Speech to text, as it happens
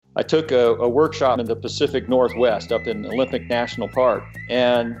I took a workshop in the Pacific Northwest up in Olympic National Park,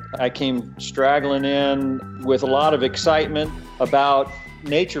 and I came straggling in with a lot of excitement about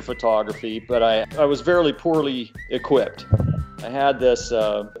nature photography, but I was very poorly equipped. I had this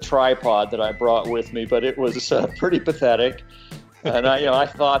tripod that I brought with me, but it was pretty pathetic. And I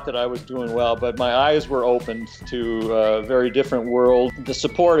thought that I was doing well, but my eyes were opened to a very different world. The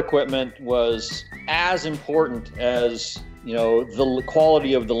support equipment was as important as the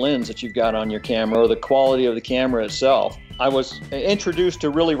quality of the lens that you've got on your camera or the quality of the camera itself. I was introduced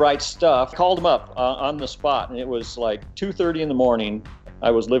to Really Right Stuff, called them up on the spot, and it was like 2:30 in the morning. I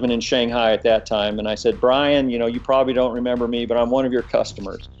was living in Shanghai at that time, and I said, Brian, you probably don't remember me, but I'm one of your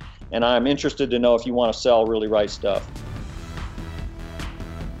customers, and I'm interested to know if you want to sell Really Right Stuff.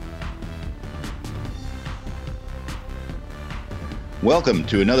 Welcome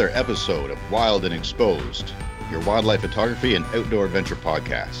to another episode of Wild and Exposed, your wildlife photography and outdoor adventure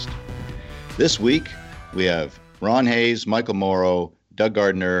podcast. This week, we have Ron Hayes, Michael Morrow, Doug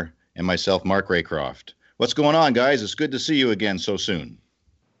Gardner, and myself, Mark Raycroft. What's going on, guys? It's good to see you again so soon.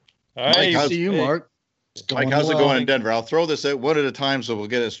 Hey, see you, Mark. Mike, how's it going in Denver? I'll throw this out one at a time so we'll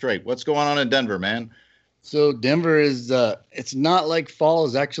get it straight. What's going on in Denver, man? So Denver is, it's not like fall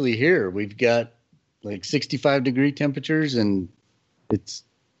is actually here. We've got like 65-degree temperatures, and it's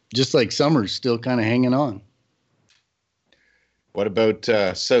just like summer's still kind of hanging on. What about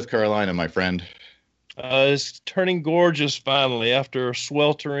South Carolina, my friend? It's turning gorgeous finally after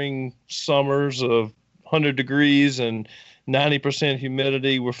sweltering summers of 100 degrees and 90%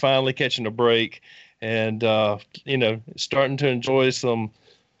 humidity. We're finally catching a break and, starting to enjoy some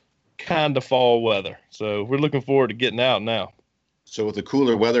kind of fall weather. So we're looking forward to getting out now. So with the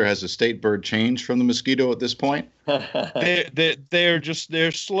cooler weather, has the state bird changed from the mosquito at this point?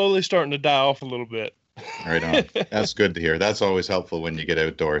 They're slowly starting to die off a little bit. Right on. That's good to hear. That's always helpful when you get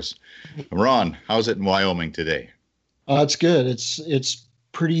outdoors. Ron, how's it in Wyoming today? It's good. It's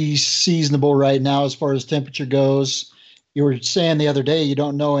pretty seasonable right now as far as temperature goes. You were saying the other day you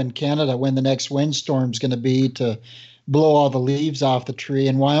don't know in Canada when the next windstorm's going to be to blow all the leaves off the tree.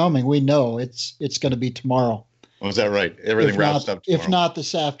 In Wyoming, we know it's going to be tomorrow. Oh, is that right? Everything wraps up tomorrow. If not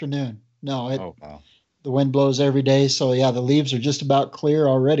this afternoon. No, wow. The wind blows every day. So, yeah, the leaves are just about clear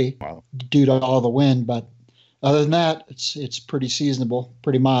already due to all the wind. But other than that, it's pretty seasonable,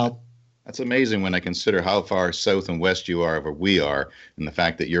 pretty mild. That's amazing when I consider how far south and west you are of where we are, and the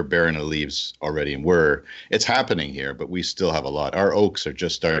fact that you're bearing the leaves already. And it's happening here, but we still have a lot. Our oaks are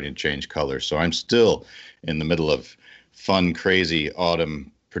just starting to change color. So I'm still in the middle of fun, crazy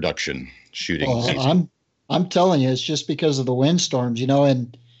autumn production shooting season. I'm telling you, it's just because of the windstorms.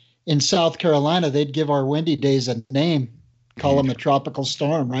 In South Carolina, they'd give our windy days a name, call them a tropical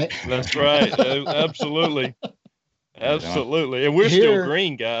storm, right? That's right. Absolutely. Absolutely. And we're still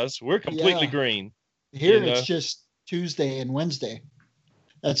green, guys. We're completely green. Here it's just Tuesday and Wednesday.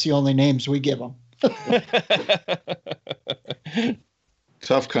 That's the only names we give them.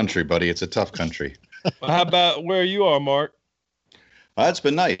 Tough country, buddy. It's a tough country. How about where you are, Mark? It's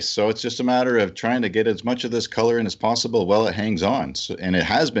been nice. So it's just a matter of trying to get as much of this color in as possible while it hangs on. So, and it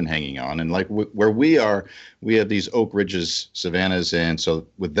has been hanging on. And like where we are, we have these oak ridges, savannas. And so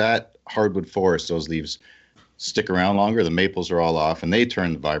with that hardwood forest, those leaves stick around longer. The maples are all off and they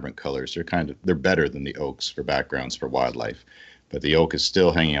turn vibrant colors. They're better than the oaks for backgrounds for wildlife. But the oak is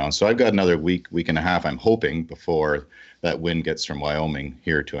still hanging on. So I've got another week and a half, I'm hoping, before that wind gets from Wyoming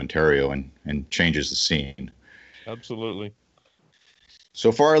here to Ontario and changes the scene. Absolutely.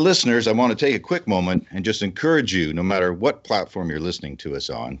 So for our listeners, I want to take a quick moment and just encourage you, no matter what platform you're listening to us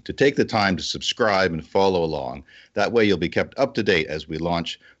on, to take the time to subscribe and follow along. That way you'll be kept up to date as we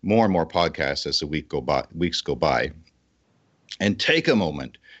launch more and more podcasts as the weeks go by. And take a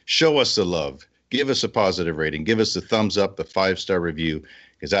moment, show us the love, give us a positive rating, give us the thumbs up, the 5-star review,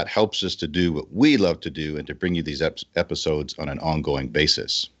 because that helps us to do what we love to do and to bring you these episodes on an ongoing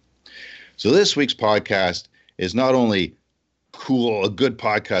basis. So this week's podcast is not only cool, a good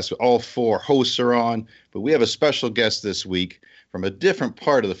podcast. All 4 hosts are on, but we have a special guest this week from a different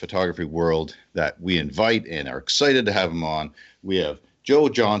part of the photography world that we invite and are excited to have him on. We have Joe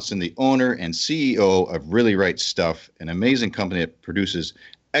Johnson, the owner and CEO of Really Right Stuff, an amazing company that produces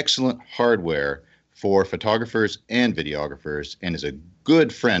excellent hardware for photographers and videographers and is a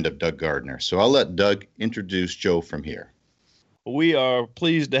good friend of Doug Gardner. So I'll let Doug introduce Joe from here. We are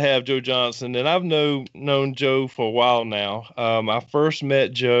pleased to have Joe Johnson, and I've known Joe for a while now. I first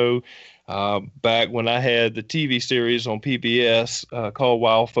met Joe back when I had the TV series on PBS called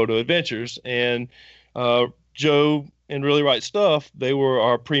Wild Photo Adventures, and Joe and Really Right Stuff, they were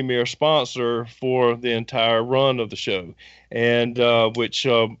our premier sponsor for the entire run of the show, and which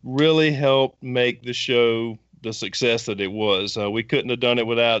really helped make the show the success that it was. We couldn't have done it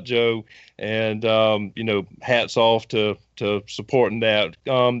without Joe, and hats off to supporting that.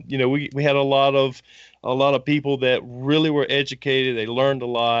 We had a lot of people that really were educated. They learned a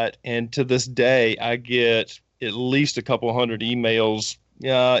lot, and to this day, I get at least a couple hundred emails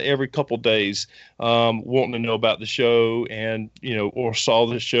every couple days wanting to know about the show, and or saw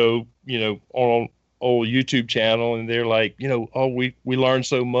the show on old YouTube channel, and they're like, oh, we learned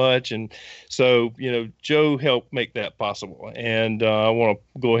so much. And so Joe helped make that possible, and I want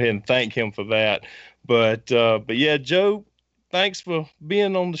to go ahead and thank him for that. But yeah, Joe, thanks for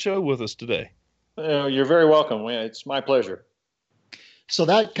being on the show with us today. You're very welcome. It's my pleasure. So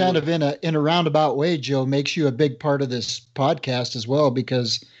that kind of in a roundabout way, Joe, makes you a big part of this podcast as well,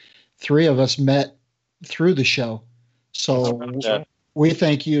 because 3 of us met through the show. So we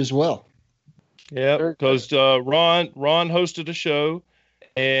thank you as well. Yeah, because Ron hosted a show,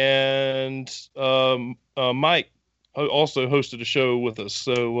 and Mike also hosted a show with us.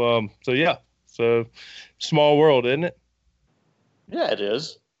 So small world, isn't it? Yeah, it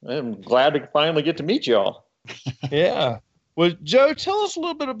is. I'm glad to finally get to meet y'all. Yeah. Well, Joe, tell us a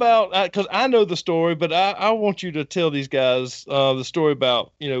little bit about, because I know the story, but I want you to tell these guys the story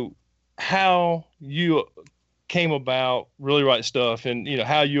about, how you came about Really Right Stuff, and,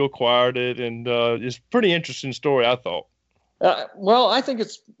 how you acquired it. And it's a pretty interesting story, I thought. Well, I think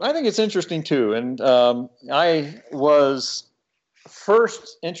it's interesting too. And I was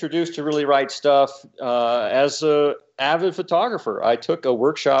first introduced to Really Right Stuff as a avid photographer. I took a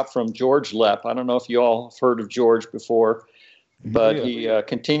workshop from George Lepp. I don't know if you all have heard of George before, but he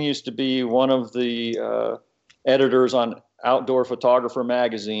continues to be one of the editors on Outdoor Photographer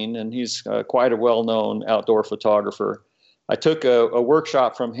magazine, and he's quite a well-known outdoor photographer. I took a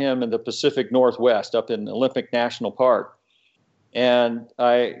workshop from him in the Pacific Northwest up in Olympic National Park, and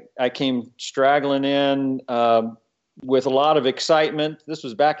I came straggling in with a lot of excitement. This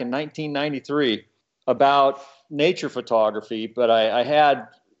was back in 1993 about nature photography, but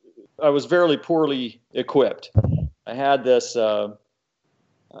I was very poorly equipped. I had this, I'm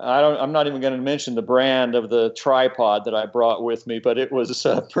not even going to mention the brand of the tripod that I brought with me, but it was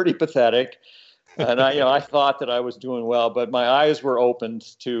pretty pathetic. And I thought that I was doing well, but my eyes were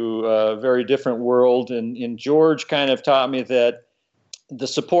opened to a very different world. And George kind of taught me that the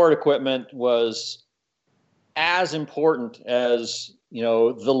support equipment was as important as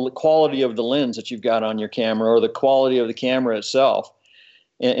the quality of the lens that you've got on your camera, or the quality of the camera itself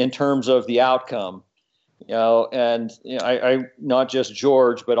in terms of the outcome. I not just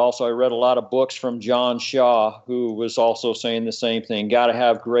George, but also I read a lot of books from John Shaw, who was also saying the same thing. Got to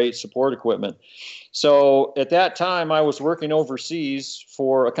have great support equipment. So at that time, I was working overseas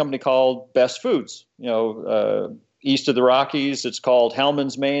for a company called Best Foods. East of the Rockies, it's called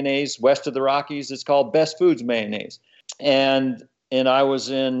Hellman's Mayonnaise. West of the Rockies, it's called Best Foods Mayonnaise. And I was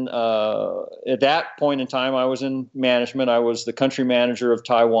in, at that point in time, I was in management. I was the country manager of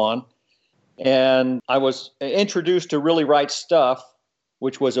Taiwan. And I was introduced to Really Right Stuff,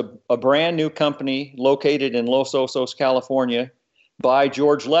 which was a brand new company located in Los Osos, California, by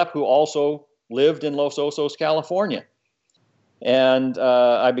George Lepp, who also lived in Los Osos, California. And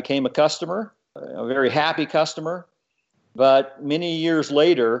I became a customer, a very happy customer. But many years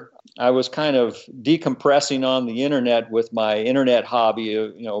later, I was kind of decompressing on the internet with my internet hobby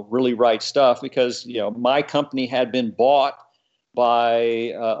of, Really Right Stuff, because, my company had been bought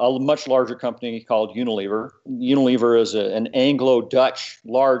by a much larger company called Unilever. Unilever is an Anglo-Dutch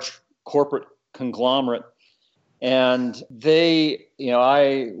large corporate conglomerate. And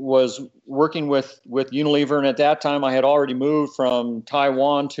I was working with Unilever, and at that time I had already moved from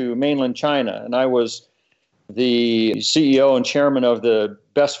Taiwan to mainland China, and I was the CEO and chairman of the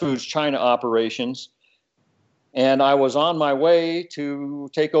Best Foods China operations. And I was on my way to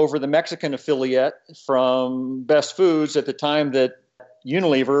take over the Mexican affiliate from Best Foods at the time that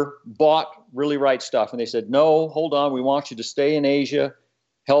Unilever bought Really Right Stuff. And they said, no, hold on, we want you to stay in Asia,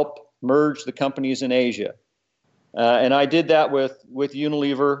 help merge the companies in Asia. And I did that with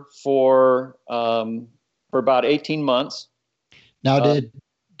Unilever for about 18 months. Now, did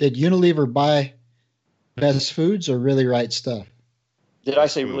Unilever buy Best Foods or Really Right Stuff? Did I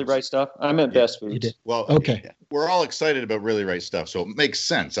say Really Right Stuff? I meant Best Foods. You did. Well, okay. We're all excited about Really Right Stuff, so it makes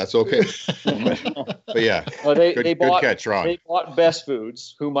sense. That's okay. But yeah, well, good catch, Ron. They bought Best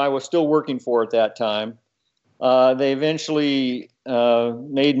Foods, whom I was still working for at that time. They eventually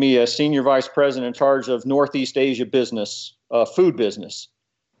made me a senior vice president in charge of Northeast Asia business, food business.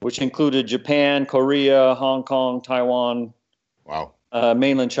 which included Japan, Korea, Hong Kong, Taiwan, Wow.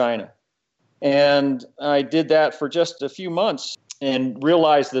 Mainland China. And I did that for just a few months and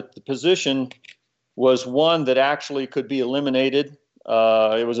realized that the position was one that actually could be eliminated.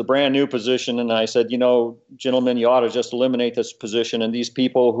 It was a brand new position. And I said, gentlemen, you ought to just eliminate this position. And these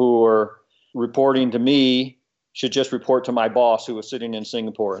people who are reporting to me should just report to my boss who was sitting in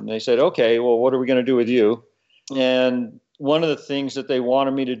Singapore. And they said, okay, well, what are we going to do with you? And one of the things that they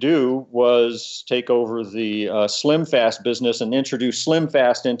wanted me to do was take over the SlimFast business and introduce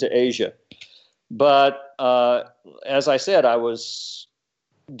SlimFast into Asia. But as I said, I was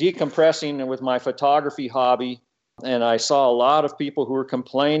decompressing with my photography hobby, and I saw a lot of people who were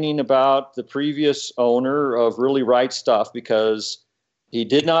complaining about the previous owner of Really Right Stuff because he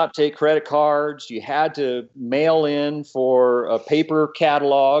did not take credit cards. You had to mail in for a paper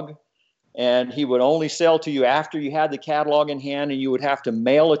catalog, and he would only sell to you after you had the catalog in hand, and you would have to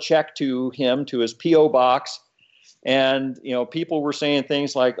mail a check to him, to his P.O. box. And, people were saying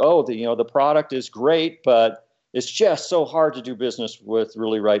things like, oh, the product is great, but it's just so hard to do business with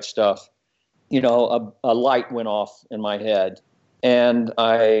Really Right Stuff. A light went off in my head. And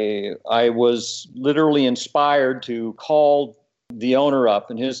I was literally inspired to call the owner up,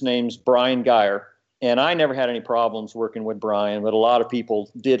 and his name's Brian Geyer. And I never had any problems working with Brian, but a lot of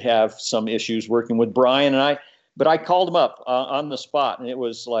people did have some issues working with Brian. But I called him up on the spot, and it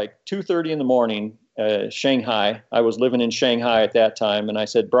was like 2:30 in the morning, Shanghai. I was living in Shanghai at that time. And I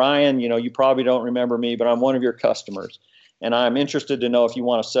said, Brian, you probably don't remember me, but I'm one of your customers. And I'm interested to know if you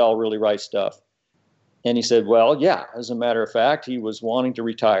want to sell Really Right Stuff. And he said, well, yeah, as a matter of fact, he was wanting to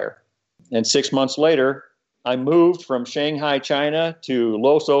retire. And 6 months later, I moved from Shanghai, China to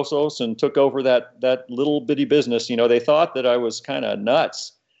Los Osos and took over that little bitty business. They thought that I was kind of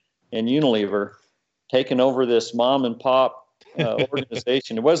nuts in Unilever, taking over this mom and pop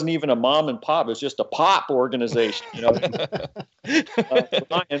organization. It wasn't even a mom and pop. It was just a pop organization.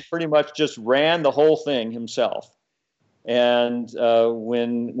 Brian pretty much just ran the whole thing himself. And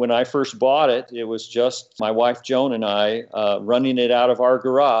when I first bought it, it was just my wife, Joan, and I running it out of our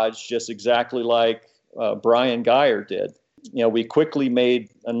garage, just exactly like Brian Geyer did. We quickly made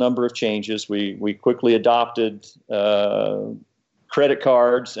a number of changes. We quickly adopted credit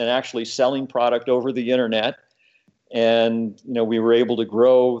cards and actually selling product over the internet. And, we were able to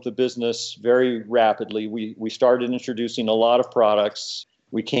grow the business very rapidly. We started introducing a lot of products.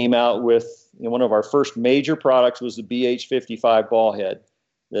 We came out with, one of our first major products was the BH55 ball head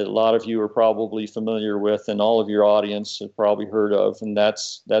that a lot of you are probably familiar with, and all of your audience have probably heard of. And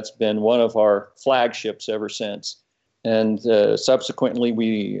that's been one of our flagships ever since. And subsequently,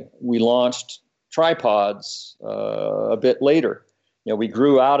 we launched tripods a bit later. We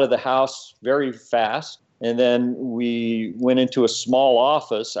grew out of the house very fast. And then we went into a small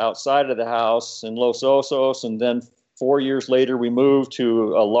office outside of the house in Los Osos. And then 4 years later, we moved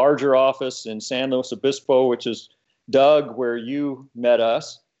to a larger office in San Luis Obispo, which is, Doug, where you met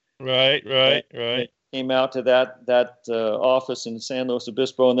us. Right. Came out to that office in San Luis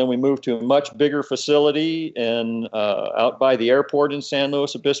Obispo, and then we moved to a much bigger facility out by the airport in San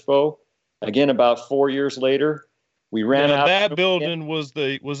Luis Obispo. Again, about 4 years later, we ran out. That building was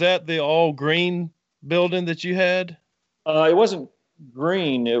that the all green building that you had? It wasn't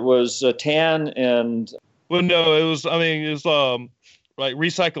green. It was tan and. Well, no, it was like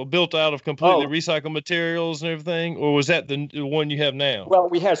recycled, built out of completely recycled materials and everything, or was that the one you have now? Well,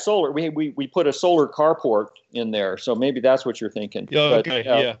 we had solar. We put a solar carport in there, so maybe that's what you're thinking. Okay,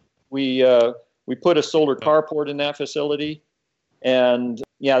 yeah. We put a solar carport in that facility, and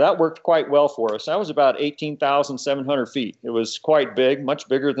that worked quite well for us. That was about 18,700 feet. It was quite big, much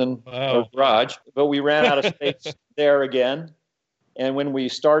bigger than our garage, but we ran out of space there again. And when we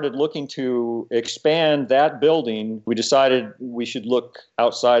started looking to expand that building, we decided we should look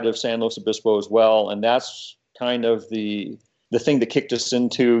outside of San Luis Obispo as well. And that's kind of the thing that kicked us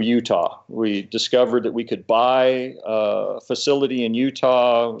into Utah. We discovered that we could buy a facility in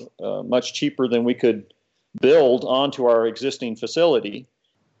Utah much cheaper than we could build onto our existing facility.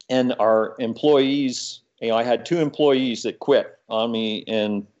 And our employees, I had 2 employees that quit on me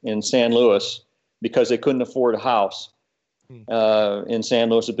in San Luis because they couldn't afford a house. In San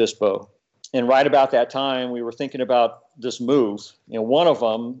Luis Obispo. And right about that time, we were thinking about this move. One of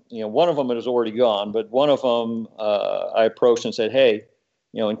them is already gone, but one of them I approached and said, hey,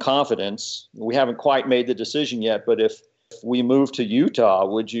 in confidence, we haven't quite made the decision yet, but if we move to Utah,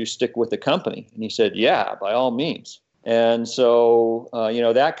 would you stick with the company? And he said, yeah, by all means. And so,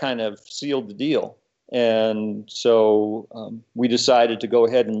 that kind of sealed the deal. And so we decided to go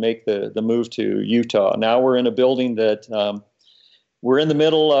ahead and make the move to Utah. Now we're in a building that we're in the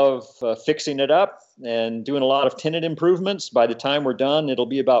middle of fixing it up and doing a lot of tenant improvements. By the time we're done, it'll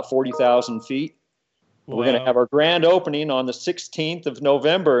be about 40,000 feet. Wow. We're going to have our grand opening on the 16th of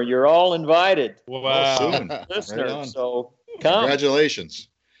November. You're all invited, Wow. Soon. listeners. Right on. So come. Congratulations.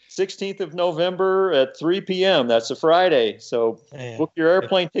 16th of November at 3 p.m. That's a Friday. So Man. book your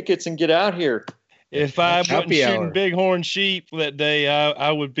airplane tickets and get out here. If I wasn't Happy shooting hour. bighorn sheep that day,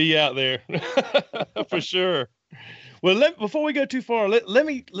 I would be out there for sure. Well, before we go too far,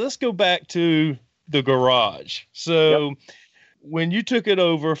 let's go back to the garage. So, when you took it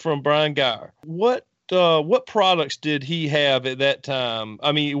over from Brian Geyer, what products did he have at that time?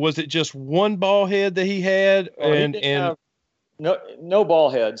 I mean, was it just one ball head that he had? He didn't have no ball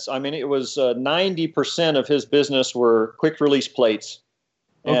heads. I mean, it was 90% of his business were quick release plates.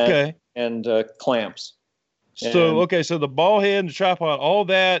 And clamps. So the ball head and the tripod, all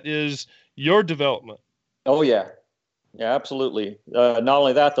that is your development. Oh yeah, absolutely. Not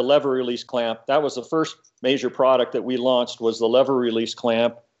only that, the lever release clamp. That was the first major product that we launched. Was the lever release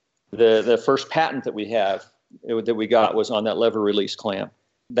clamp. The first patent that we got was on that lever release clamp.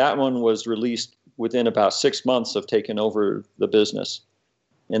 That one was released within about 6 months of taking over the business,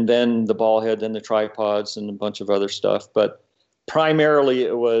 and then the ball head, then the tripods, and a bunch of other stuff. But primarily,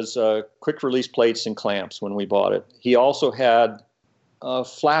 it was quick release plates and clamps when we bought it. He also had a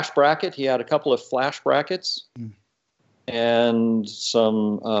flash bracket. He had a couple of flash brackets and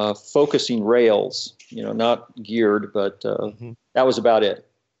some focusing rails, not geared, but that was about it.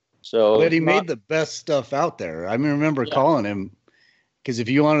 So, but he made the best stuff out there. I remember calling him because if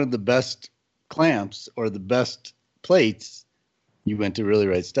you wanted the best clamps or the best plates, you went to Really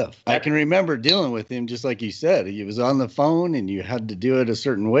Right Stuff. I can remember dealing with him, just like you said. He was on the phone and you had to do it a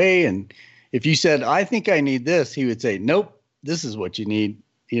certain way. And if you said, I think I need this, he would say, nope, this is what you need.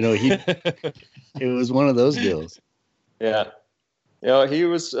 It was one of those deals. Yeah. He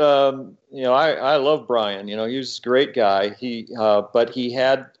was, I love Brian. He was a great guy. But he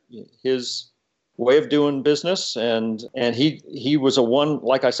had his way of doing business, and he was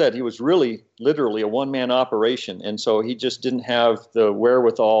like I said, he was really literally a one-man operation, and so he just didn't have the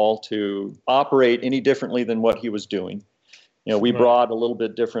wherewithal to operate any differently than what he was doing. We brought a little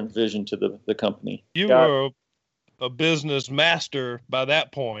bit different vision to the company. You were a business master by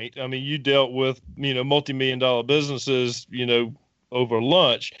that point. I mean, you dealt with multi-million-dollar businesses over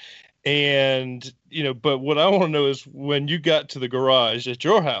lunch. And, but what I want to know is when you got to the garage at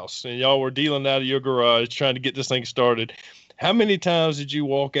your house and y'all were dealing out of your garage trying to get this thing started, how many times did you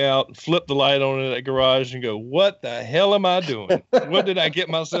walk out and flip the light on in that garage and go, what the hell am I doing? What did I get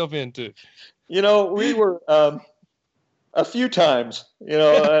myself into? We were a few times,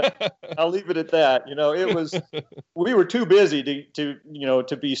 I'll leave it at that. We were too busy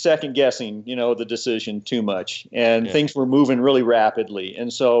to be second guessing, the decision too much, and things were moving really rapidly.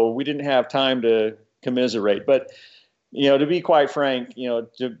 And so we didn't have time to commiserate, but, to be quite frank,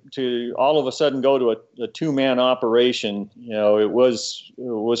 to all of a sudden go to a two-man operation, it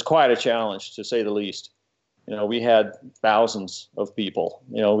was quite a challenge, to say the least. We had thousands of people,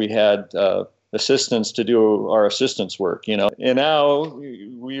 we had, assistants to do our assistants work, and now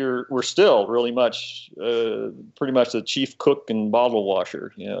we're still really much, pretty much the chief cook and bottle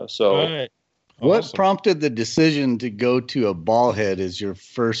washer, so. Right. What Awesome. prompted the decision to go to a ball head as your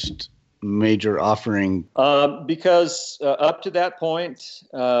first major offering? Because up to that point,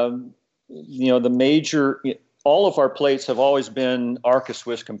 all of our plates have always been Arca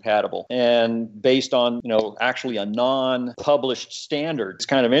Swiss compatible and based on, actually a non-published standard. It's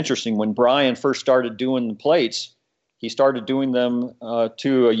kind of interesting. When Brian first started doing the plates, he started doing them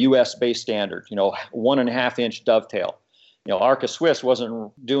to a US-based standard, 1.5-inch dovetail. Arca Swiss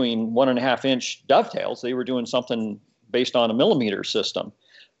wasn't doing 1.5-inch dovetails. They were doing something based on a millimeter system.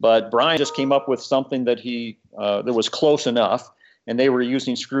 But Brian just came up with something that that was close enough. And they were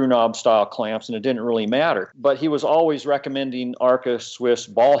using screw knob style clamps, and it didn't really matter. But he was always recommending Arca Swiss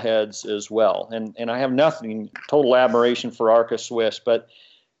ball heads as well. And I have total admiration for Arca Swiss, but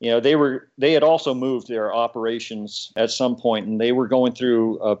they had also moved their operations at some point, and they were going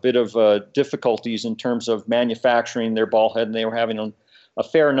through a bit of difficulties in terms of manufacturing their ball head, and they were having a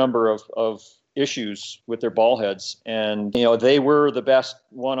fair number of issues with their ball heads. And they were the best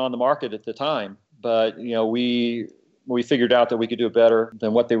one on the market at the time, but we figured out that we could do it better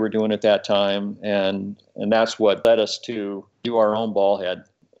than what they were doing at that time. And that's what led us to do our own ball head.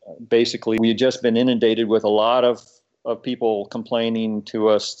 Basically, we had just been inundated with a lot of people complaining to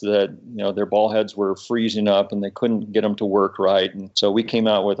us that, their ball heads were freezing up and they couldn't get them to work right. And so we came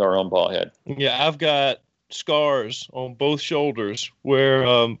out with our own ball head. Yeah, I've got scars on both shoulders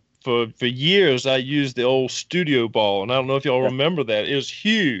where for years, I used the old studio ball, and I don't know if y'all remember that. It was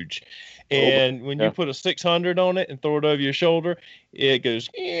huge. And when you put a 600 on it and throw it over your shoulder, it goes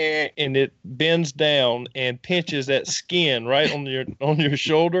and it bends down and pinches that skin right on your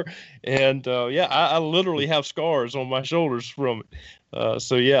shoulder. And I literally have scars on my shoulders from it.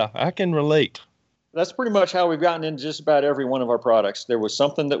 So yeah, I can relate. That's pretty much how we've gotten into just about every one of our products. There was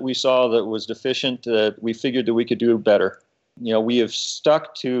something that we saw that was deficient that we figured that we could do better. You know, we have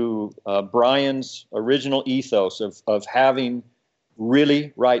stuck to Brian's original ethos of having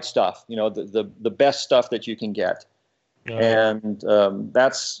really right stuff, you know, the best stuff that you can get. And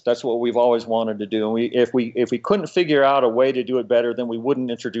that's what we've always wanted to do. And if we couldn't figure out a way to do it better, then we wouldn't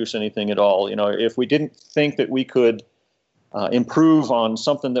introduce anything at all. You know, if we didn't think that we could improve on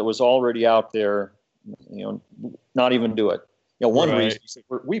something that was already out there, you know, not even do it. You know, one reason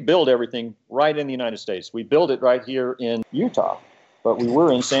we build everything right in the United States. We build it right here in Utah, but we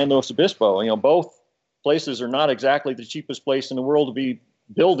were in San Luis Obispo. You know, both places are not exactly the cheapest place in the world to be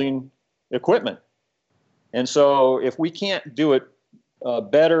building equipment. And so if we can't do it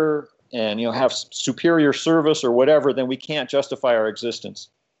better and, you know, have superior service or whatever, then we can't justify our existence.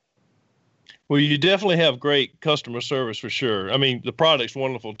 Well, you definitely have great customer service for sure. I mean, the product's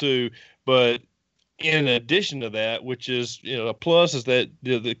wonderful too, but in addition to that, which is, you know, a plus, is that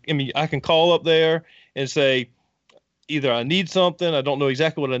I can call up there and say, either I need something, I don't know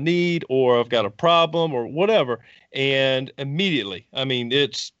exactly what I need, or I've got a problem or whatever. And immediately, I mean,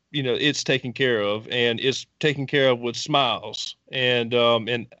 it's taken care of, and it's taken care of with smiles. And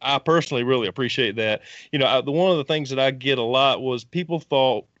I personally really appreciate that. You know, one of the things that I get a lot was people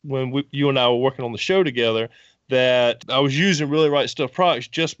thought when you and I were working on the show together that I was using Really Right Stuff products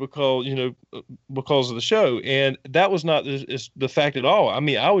just because of the show. And that was not the fact at all. I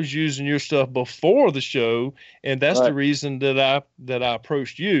mean, I was using your stuff before the show, and that's the reason that I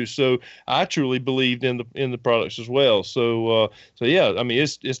approached you. So I truly believed in the products as well. So yeah, I mean,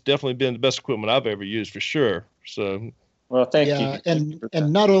 it's definitely been the best equipment I've ever used for sure. So well, thank you. Yeah,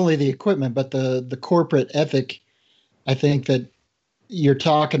 and not only the equipment, but the corporate ethic. I think that you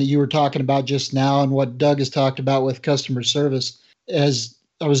were talking about just now, and what Doug has talked about with customer service. As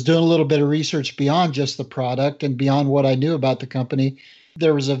I was doing a little bit of research beyond just the product and beyond what I knew about the company,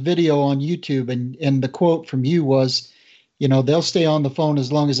 there was a video on YouTube, and the quote from you was, you know, they'll stay on the phone as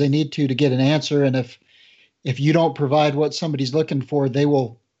long as they need to get an answer, and if you don't provide what somebody's looking for,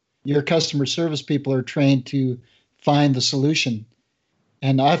 your customer service people are trained to find the solution.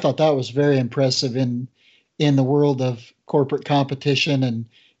 And I thought that was very impressive in the world of corporate competition and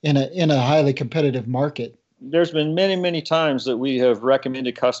in a highly competitive market. There's been many, many times that we have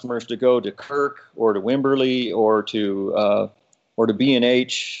recommended customers to go to Kirk or to Wimberley or to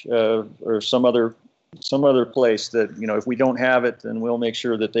B&H or some other place that, you know, if we don't have it, then we'll make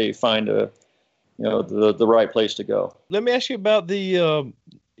sure that they find the right place to go. Let me ask you about the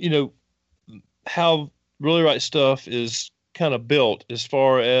how Really Right Stuff is kind of built as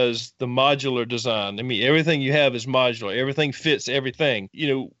far as the modular design. I mean, everything you have is modular. Everything fits everything.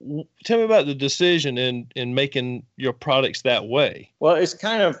 You know, tell me about the decision in making your products that way. Well, it's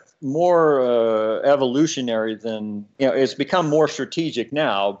kind of more evolutionary than, you know, it's become more strategic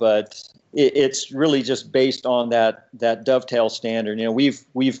now, but it's really just based on that dovetail standard. You know,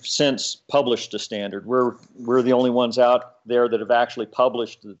 we've since published a standard. We're the only ones out there that have actually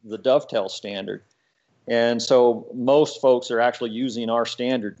published the dovetail standard. And so most folks are actually using our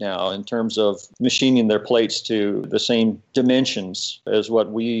standard now in terms of machining their plates to the same dimensions as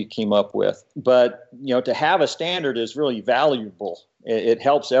what we came up with. But, you know, to have a standard is really valuable. It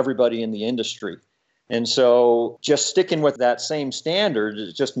helps everybody in the industry. And so just sticking with that same standard,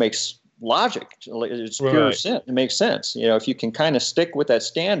 it just makes logic. It's pure sense. It makes sense. You know, if you can kind of stick with that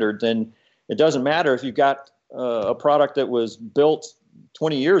standard, then it doesn't matter if you've got a product that was built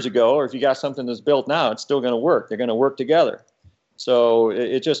 20 years ago, or if you got something that's built now, it's still going to work. They're going to work together. So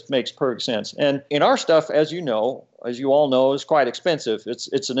it just makes perfect sense. And in our stuff, as you all know, is quite expensive.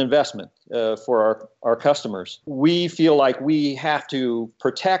 It's an investment for our customers. We feel like we have to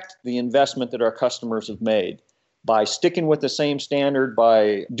protect the investment that our customers have made by sticking with the same standard,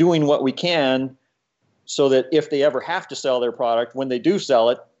 by doing what we can so that if they ever have to sell their product, when they do sell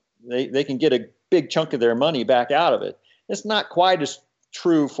it, they can get a big chunk of their money back out of it. It's not quite as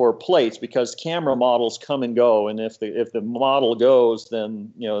true for plates because camera models come and go, and if the model goes,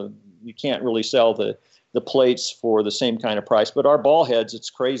 then, you know, you can't really sell the plates for the same kind of price. But our ball heads, it's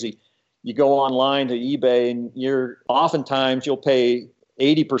crazy. You go online to eBay, and oftentimes you'll pay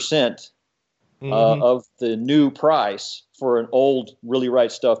 80% of the new price for an old Really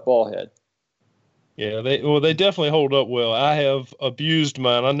Right Stuff ball head. Yeah, they definitely hold up well. I have abused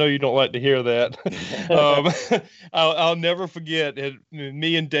mine. I know you don't like to hear that. I'll never forget it,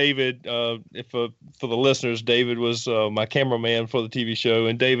 me and David. For the listeners, David was my cameraman for the TV show,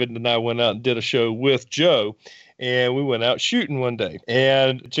 and David and I went out and did a show with Joe, and we went out shooting one day.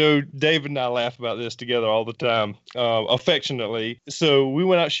 And David and I laugh about this together all the time, affectionately. So we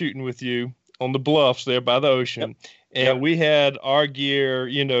went out shooting with you on the bluffs there by the ocean. Yep. And we had our gear,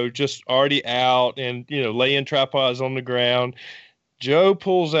 just already out and, laying tripods on the ground. Joe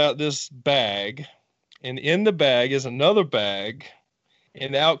pulls out this bag, and in the bag is another bag,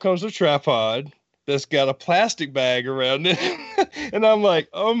 and out comes a tripod that's got a plastic bag around it. And I'm like,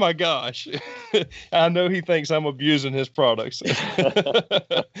 oh my gosh. I know he thinks I'm abusing his products.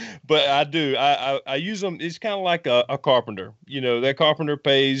 But I do. I use them. It's kind of like a carpenter. That carpenter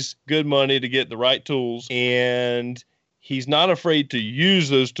pays good money to get the right tools, and he's not afraid to use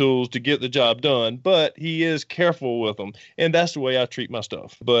those tools to get the job done, but he is careful with them. And that's the way I treat my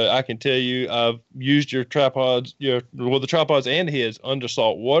stuff. But I can tell you, I've used your tripods, the tripods and heads under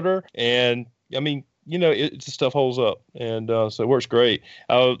salt water. And I mean, the stuff holds up. And so it works great.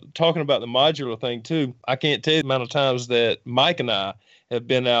 I was talking about the modular thing too. I can't tell you the amount of times that Mike and I have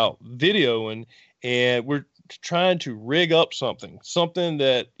been out videoing, and we're trying to rig up something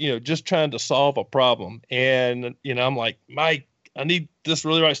that, just trying to solve a problem. And, I'm like, Mike, I need this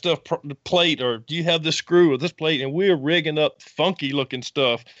really right stuff, plate, or do you have this screw or this plate? And we're rigging up funky looking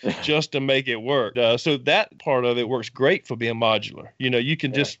stuff just to make it work. So that part of it works great for being modular. You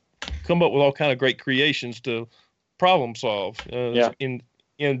can just come up with all kind of great creations to problem solve. In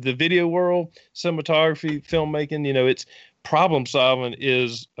the video world, cinematography, filmmaking, it's problem solving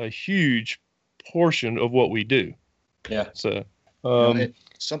is a huge portion of what we do. Yeah. So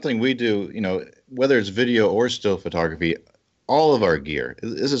something we do, whether it's video or still photography, all of our gear,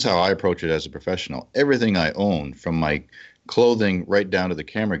 this is how I approach it as a professional. Everything I own, from my clothing right down to the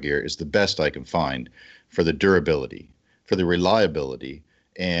camera gear, is the best I can find for the durability, for the reliability.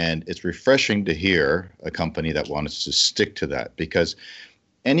 And it's refreshing to hear a company that wants to stick to that, because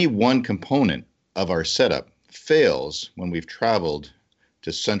any one component of our setup fails when we've traveled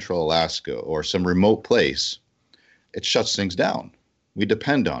to Central Alaska or some remote place. It shuts things down. We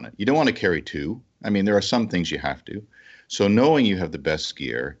depend on it. You don't want to carry two. I mean, there are some things you have to. So knowing you have the best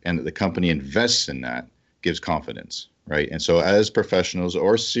gear and that the company invests in that gives confidence, right? And so as professionals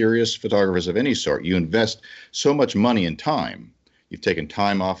or serious photographers of any sort, you invest so much money and time. You've taken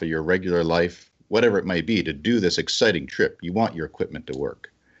time off of your regular life, whatever it may be, to do this exciting trip. You want your equipment to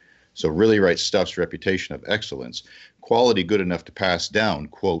work. So Really Right Stuff's reputation of excellence, quality good enough to pass down,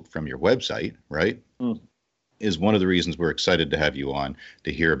 quote from your website, right, is one of the reasons we're excited to have you on,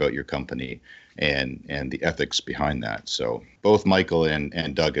 to hear about your company and the ethics behind that. So both Michael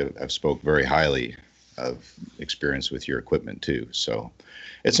and Doug have spoke very highly of experience with your equipment too. So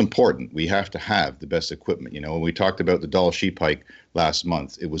it's important. We have to have the best equipment. When we talked about the Dall sheep hike last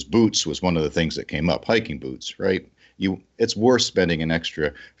month, it was boots was one of the things that came up, hiking boots, right? It's worth spending an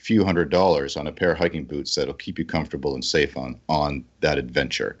extra few $100s on a pair of hiking boots that'll keep you comfortable and safe on that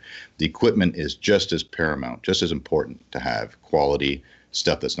adventure. The equipment is just as paramount, just as important to have quality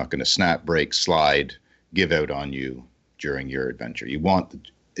stuff that's not going to snap, break, slide, give out on you during your adventure. You want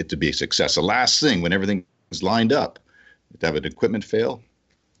it to be a success. The last thing, when everything is lined up, to have an equipment fail,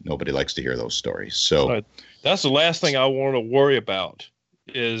 nobody likes to hear those stories. So that's the last thing I want to worry about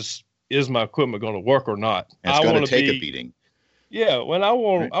is my equipment going to work or not? And it's got to take a beating. Yeah, when I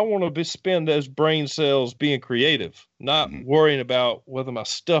want to spend those brain cells being creative, not worrying about whether my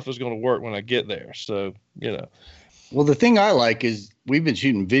stuff is going to work when I get there. So, Well, the thing I like is we've been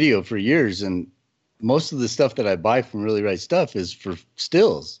shooting video for years, and most of the stuff that I buy from Really Right Stuff is for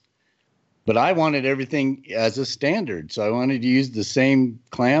stills. But I wanted everything as a standard. So I wanted to use the same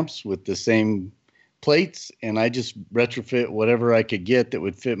clamps with the same plates, and I just retrofit whatever I could get that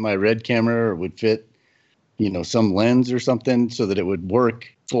would fit my Red camera or would fit, some lens or something, so that it would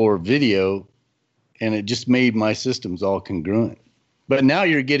work for video. And it just made my systems all congruent. But now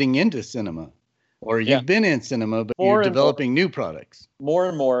you're getting into cinema, or you've been in cinema, but you're developing new products. More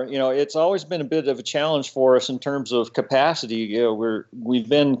and more, it's always been a bit of a challenge for us in terms of capacity. We've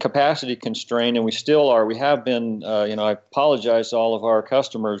been capacity constrained, and we still are. We have been, I apologize to all of our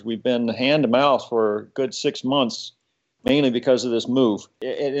customers. We've been hand to mouth for a good 6 months, mainly because of this move.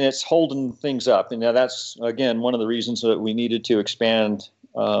 And it's holding things up. And that's, again, one of the reasons that we needed to expand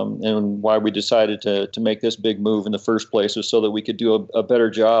and why we decided to make this big move in the first place, was so that we could do a better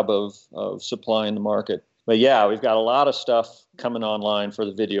job of supplying the market. But yeah, we've got a lot of stuff coming online for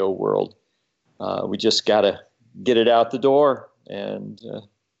the video world. We just got to get it out the door and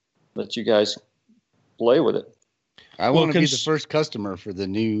let you guys play with it. I want to be the first customer for the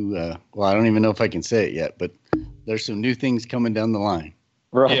new, well, I don't even know if I can say it yet, but there's some new things coming down the line.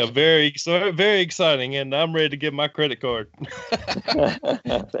 Right. Yeah, very exciting, and I'm ready to get my credit card.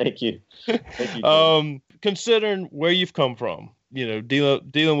 Thank you. Thank you. Considering where you've come from,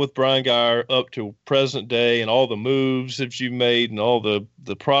 dealing with Brian Geyer up to present day and all the moves that you've made and all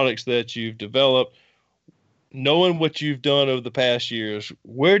the products that you've developed, knowing what you've done over the past years,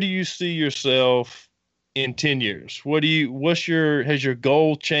 where do you see yourself in 10 years? Has your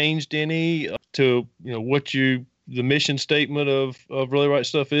goal changed any to, the mission statement of Really Right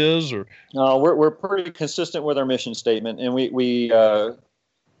Stuff is, or? We're pretty consistent with our mission statement, and we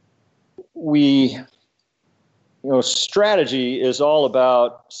strategy is all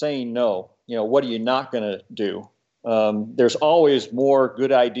about saying no. What are you not going to do? There's always more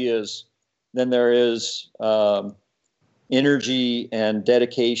good ideas than there is energy and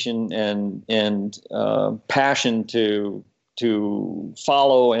dedication and passion to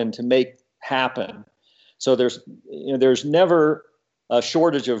follow and to make happen. So there's never a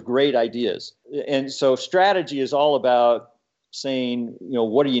shortage of great ideas. And so strategy is all about saying,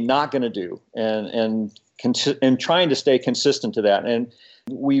 what are you not going to do? And trying to stay consistent to that. And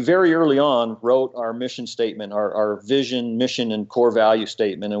we very early on wrote our mission statement, our vision, mission, and core value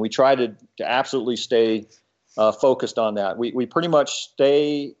statement. And we tried to absolutely stay focused on that. We pretty much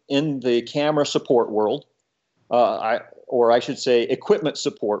stay in the camera support world. Or I should say equipment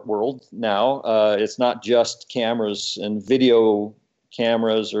support world now. It's not just cameras and video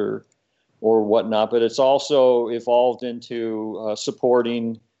cameras or whatnot, but it's also evolved into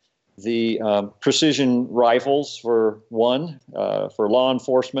supporting the precision rifles for law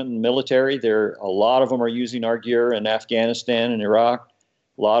enforcement and military. A lot of them are using our gear in Afghanistan and Iraq.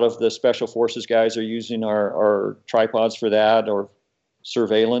 A lot of the special forces guys are using our tripods for that or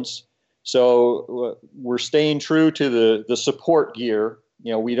surveillance. So we're staying true to the support gear. I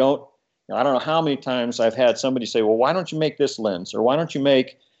don't know how many times I've had somebody say, well, why don't you make this lens? Or why don't you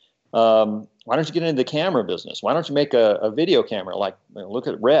get into the camera business? Why don't you make a video camera? Like, look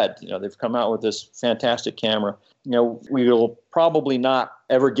at Red. They've come out with this fantastic camera. We will probably not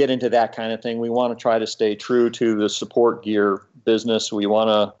ever get into that kind of thing. We want to try to stay true to the support gear business. We want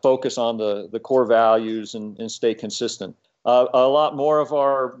to focus on the core values and stay consistent. A lot more of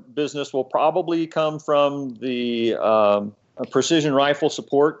our business will probably come from the precision rifle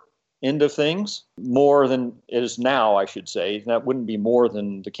support end of things, more than it is now, I should say. That wouldn't be more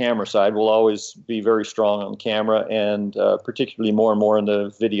than the camera side. We'll always be very strong on camera and particularly more and more in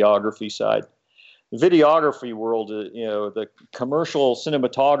the videography side. The videography world, the commercial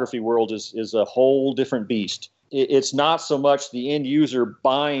cinematography world is a whole different beast. It's not so much the end user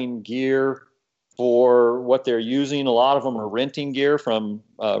buying gear for what they're using. A lot of them are renting gear from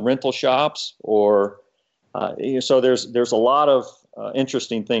rental shops, so there's a lot of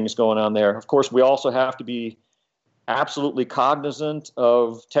interesting things going on there. Of course, we also have to be absolutely cognizant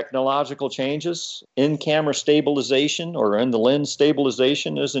of technological changes. In-camera stabilization or in the lens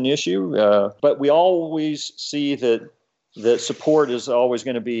stabilization is an issue, but we always see that support is always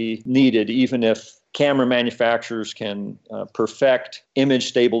going to be needed, even if camera manufacturers can perfect image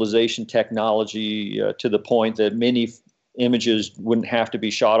stabilization technology to the point that many images wouldn't have to be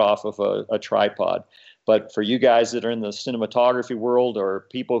shot off of a tripod. But for you guys that are in the cinematography world or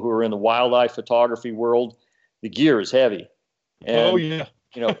people who are in the wildlife photography world, the gear is heavy. And,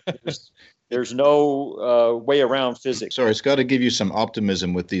 there's no way around physics. Sorry, it's got to give you some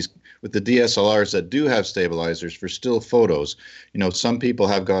optimism with the DSLRs that do have stabilizers for still photos. Some people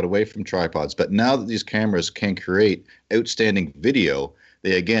have got away from tripods, but now that these cameras can create outstanding video,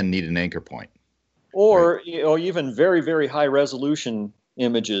 they again need an anchor point. Or right? Even very, very high resolution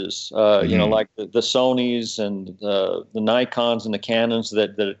images. Like the Sonys and the Nikons and the Canons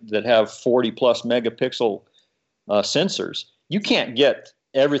that have 40 plus megapixel sensors. You can't get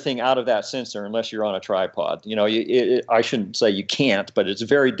everything out of that sensor unless you're on a tripod. I shouldn't say you can't, but it's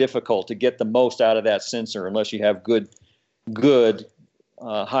very difficult to get the most out of that sensor unless you have good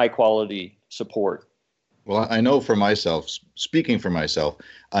high quality support. Well, I know for myself, speaking for myself,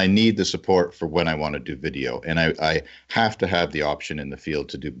 I need the support for when I want to do video, and I have to have the option in the field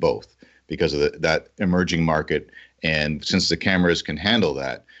to do both because of that emerging market, and since the cameras can handle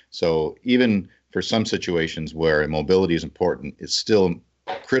that. So even for some situations where mobility is important, it's still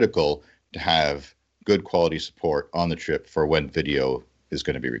critical to have good quality support on the trip for when video is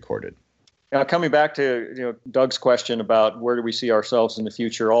going to be recorded. Now, coming back to Doug's question about where do we see ourselves in the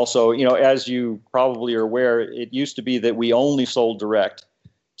future, also, as you probably are aware, it used to be that we only sold direct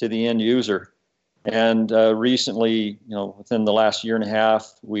to the end user. And recently, within the last year and a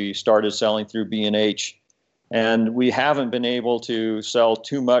half, we started selling through B&H. And we haven't been able to sell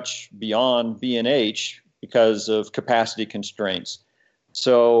too much beyond B&H because of capacity constraints.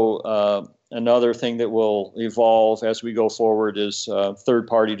 So another thing that will evolve as we go forward is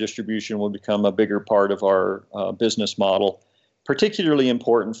third-party distribution will become a bigger part of our business model. Particularly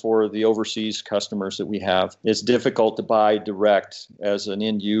important for the overseas customers that we have. It's difficult to buy direct as an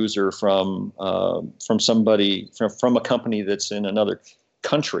end user from somebody from a company that's in another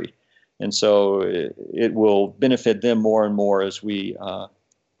country, and so it will benefit them more and more as we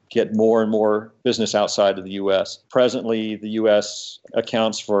get more and more business outside of the U.S. Presently, the U.S.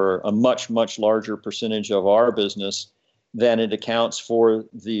 accounts for a much larger percentage of our business than it accounts for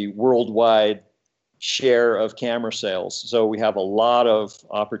the worldwide share of camera sales. So we have a lot of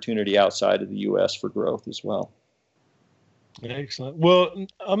opportunity outside of the U.S. for growth as well. Excellent. Well,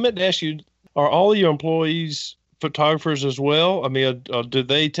 I meant to ask you, are all of your employees photographers as well? I mean, do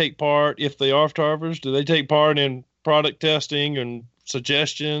they take part, if they are photographers, do they take part in product testing and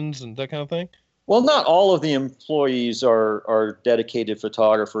suggestions and that kind of thing? Well, not all of the employees are dedicated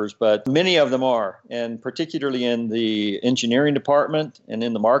photographers, but many of them are, and particularly in the engineering department and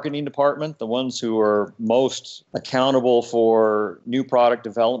in the marketing department, the ones who are most accountable for new product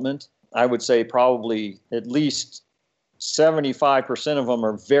development. I would say probably at least 75% of them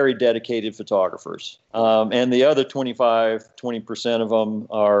are very dedicated photographers. And the other 20% of them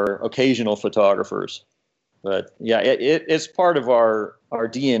are occasional photographers. But yeah, it's part of our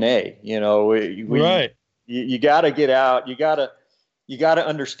DNA. Right. You got to get out. You got to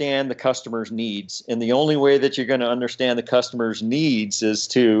understand the customer's needs, and the only way that you're going to understand the customer's needs is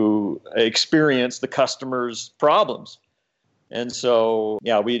to experience the customer's problems. And so,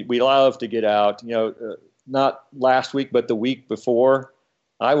 yeah, we love to get out. Not last week, but the week before,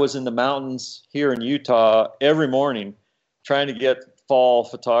 I was in the mountains here in Utah every morning trying to get fall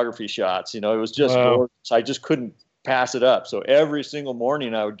photography shots. It was just gorgeous. I just couldn't pass it up. So every single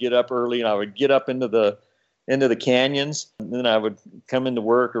morning I would get up early and I would get up into the canyons, and then I would come into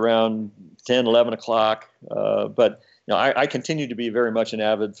work around 10, 11 o'clock. But I continue to be very much an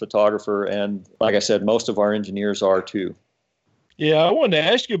avid photographer, and like I said, most of our engineers are too. Yeah, I wanted to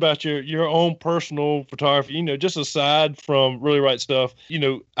ask you about your own personal photography, just aside from Really Right Stuff.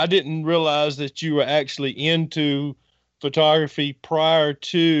 I didn't realize that you were actually into photography prior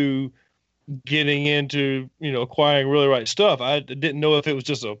to getting into, acquiring Really Right Stuff. I didn't know if it was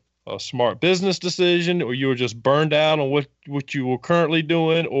just a smart business decision, or you were just burned out on what you were currently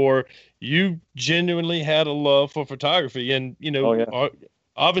doing, or you genuinely had a love for photography. And,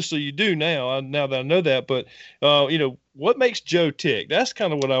 obviously you do now that I know that, but, what makes Joe tick? That's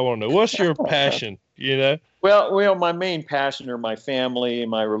kind of what I want to know. What's your passion, Well, my main passion are my family,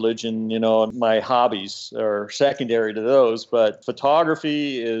 my religion, my hobbies are secondary to those, but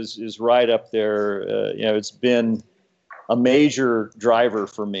photography is right up there. It's been a major driver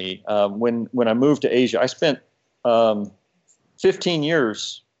for me. When I moved to Asia, I spent 15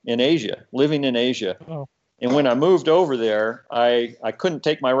 years in Asia, living in Asia. Oh. And when I moved over there, I couldn't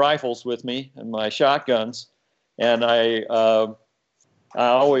take my rifles with me and my shotguns. And I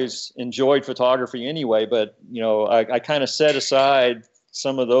always enjoyed photography anyway, but, I kind of set aside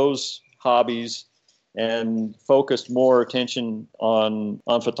some of those hobbies and focused more attention on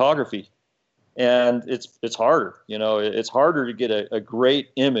photography. And it's harder, it's harder to get a great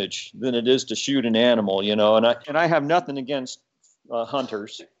image than it is to shoot an animal, and I have nothing against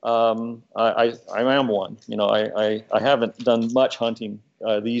hunters. I am one, I haven't done much hunting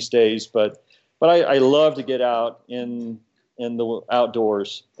these days, but I love to get out in the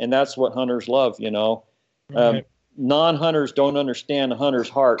outdoors, and that's what hunters love, Right. Non-hunters don't understand the hunter's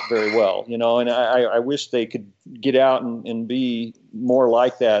heart very well, and I wish they could get out and be more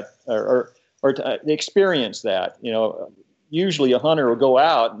like that, or to experience that. Usually a hunter will go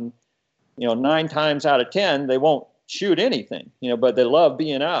out and, 9 times out of 10, they won't shoot anything, but they love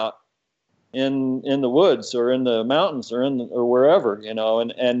being out in the woods or in the mountains or or wherever,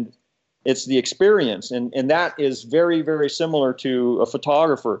 and it's the experience. And that is very, very similar to a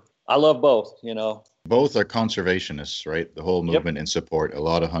photographer. I love both, Both are conservationists, right? The whole movement in support. A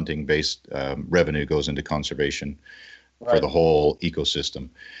lot of hunting-based revenue goes into conservation for the whole ecosystem.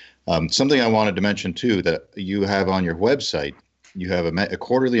 Something I wanted to mention, too, that you have on your website, you have a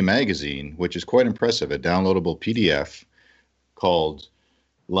quarterly magazine, which is quite impressive, a downloadable PDF called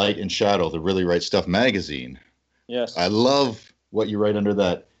Light and Shadow, the Really Right Stuff magazine. Yes. I love what you write under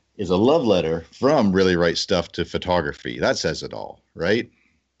that is a love letter from Really Right Stuff to photography. That says it all, right?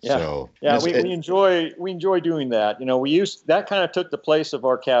 Yeah. So yeah, we enjoy doing that. You know, that kind of took the place of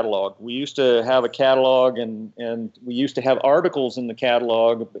our catalog. We used to have a catalog, and we used to have articles in the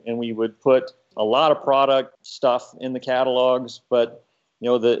catalog, and we would put a lot of product stuff in the catalogs. But you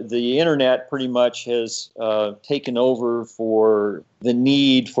know, the internet pretty much has taken over for the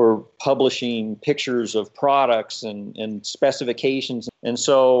need for publishing pictures of products and specifications. And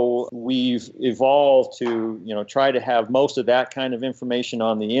so we've evolved to, you know, try to have most of that kind of information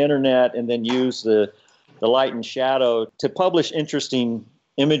on the internet, and then use the light and shadow to publish interesting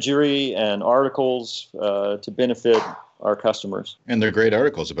imagery and articles to benefit our customers. And they're great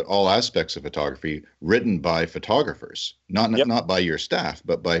articles about all aspects of photography, written by photographers, not by your staff,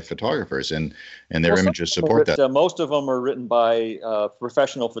 but by photographers, and their images support that. Most of them are written by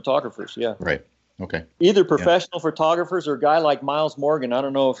professional photographers. Yeah. Right. Okay. Either professional photographers or a guy like Miles Morgan. I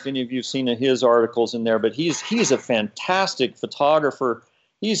don't know if any of you've seen his articles in there, but he's a fantastic photographer.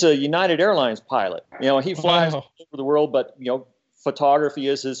 He's a United Airlines pilot. You know, he flies all over the world, but you know, photography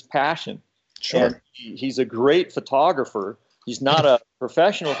is his passion. Sure. And he's a great photographer. He's not a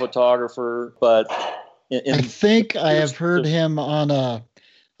professional photographer, but I think I have heard him on a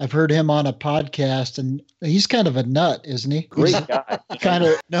podcast, and he's kind of a nut, isn't he? Great guy.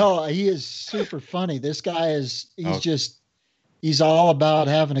 He is super funny. This guy he's all about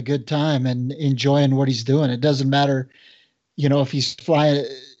having a good time and enjoying what he's doing. It doesn't matter, you know, if he's flying.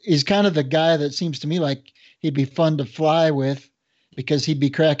 He's kind of the guy that seems to me like he'd be fun to fly with, because he'd be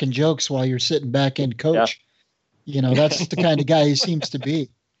cracking jokes while you're sitting back in coach. Yeah. You know, that's the kind of guy he seems to be.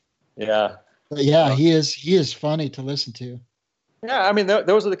 Yeah. But yeah, he is funny to listen to. Yeah, I mean,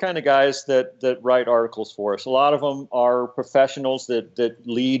 those are the kind of guys that write articles for us. A lot of them are professionals that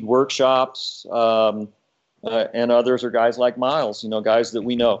lead workshops, and others are guys like Miles, you know, guys that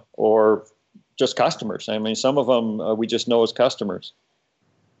we know, or just customers. I mean, some of them we just know as customers.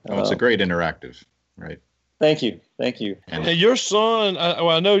 It's a great interactive, right? Thank you. And your son,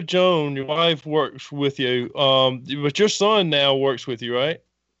 I know Joan, your wife, works with you, but your son now works with you, right?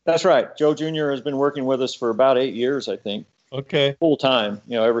 That's right. Joe Jr. has been working with us for about 8 years, I think. Okay. Full time,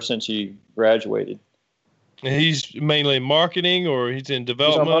 you know, ever since he graduated. And he's mainly marketing, or he's in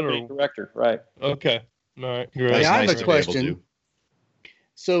development? He's a marketing director, right. Okay. All right. Great. Hey, I have a question.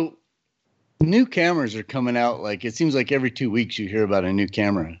 So new cameras are coming out, like it seems like every 2 weeks you hear about a new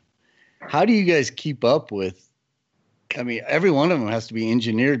camera. How do you guys keep up with, I mean, every one of them has to be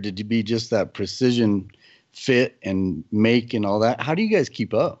engineered to be just that precision fit and make and all that. How do you guys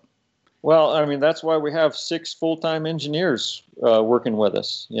keep up? Well, I mean, that's why we have 6 full-time engineers working with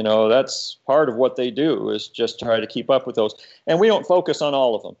us. You know, that's part of what they do, is just try to keep up with those. And we don't focus on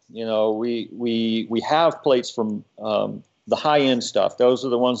all of them. You know, we have plates from the high-end stuff. Those are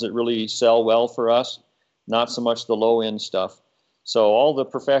the ones that really sell well for us, not so much the low-end stuff. So all the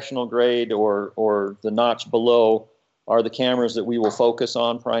professional grade or the notch below are the cameras that we will focus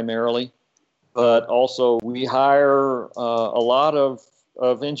on primarily. But also we hire a lot of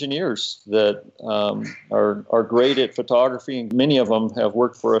engineers that are great at photography. Many of them have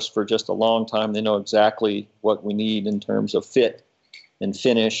worked for us for just a long time. They know exactly what we need in terms of fit and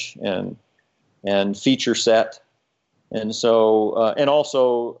finish and feature set. And so, and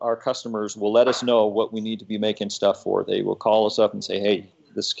also our customers will let us know what we need to be making stuff for. They will call us up and say, hey,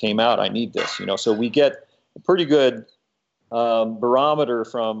 this came out, I need this, you know. So we get a pretty good barometer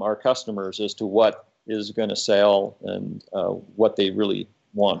from our customers as to what is going to sell and what they really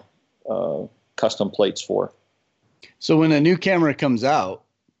want custom plates for. So when a new camera comes out,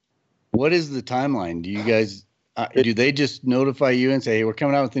 what is the timeline? Do you guys, do they just notify you and say, hey, we're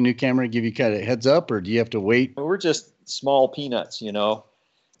coming out with a new camera, give you kind of heads up, or do you have to wait? We're just small peanuts, you know.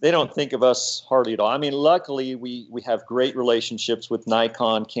 They don't think of us hardly at all. I mean, luckily we have great relationships with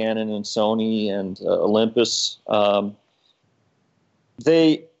Nikon, Canon, and Sony and Olympus.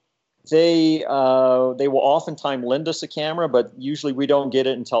 They will oftentimes lend us a camera, but usually we don't get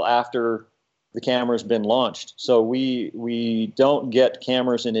it until after the camera's been launched. So we don't get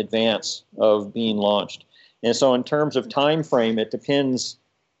cameras in advance of being launched. And so in terms of time frame, it depends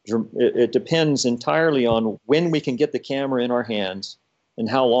entirely on when we can get the camera in our hands and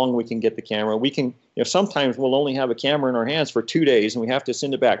how long we can get the camera. We can, you know, sometimes we'll only have a camera in our hands for 2 days and we have to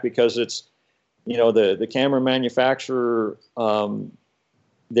send it back because it's, you know, the camera manufacturer,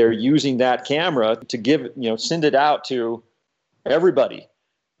 they're using that camera to give, you know, send it out to everybody.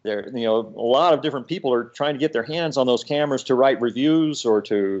 There, you know, a lot of different people are trying to get their hands on those cameras to write reviews or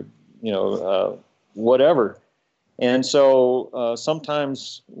to, you know, whatever. And so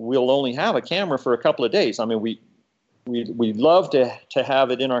sometimes we'll only have a camera for a couple of days. I mean, we'd love to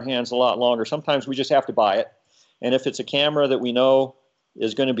have it in our hands a lot longer. Sometimes we just have to buy it. And if it's a camera that we know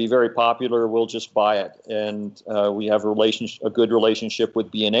is going to be very popular, we'll just buy it. And we have a good relationship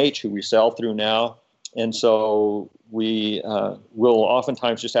with B&H, who we sell through now. And so we will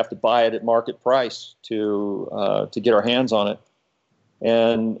oftentimes just have to buy it at market price to get our hands on it.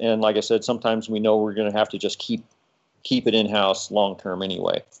 And like I said, sometimes we know we're going to have to just keep it in-house long-term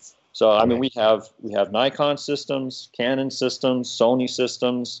anyway. So, I mean, we have Nikon systems, Canon systems, Sony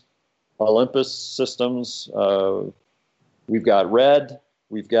systems, Olympus systems. We've got Red.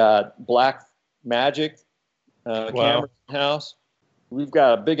 We've got Black Magic cameras in-house. We've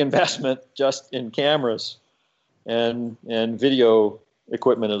got a big investment just in cameras and video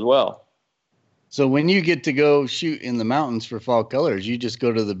equipment as well. So when you get to go shoot in the mountains for fall colors, you just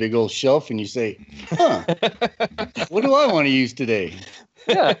go to the big old shelf and you say, huh, what do I want to use today?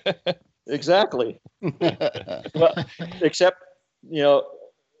 Yeah, exactly. Well, except, a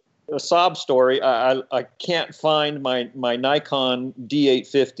sob story. I can't find my Nikon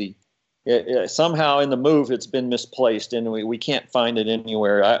D850. Somehow in the move, it's been misplaced, and we can't find it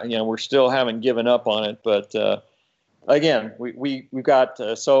anywhere. We're still haven't given up on it, but again, we've got.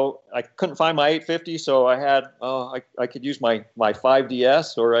 So I couldn't find my 850, so I had. I could use my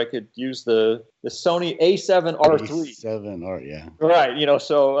 5DS, or I could use the Sony A7R3. A7R, yeah. Right.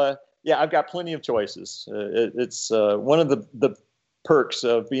 So I've got plenty of choices. It's one of the perks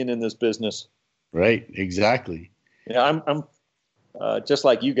of being in this business. Right. Exactly. Yeah, I'm just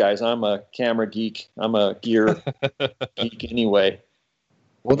like you guys. I'm a camera geek. I'm a gear geek anyway.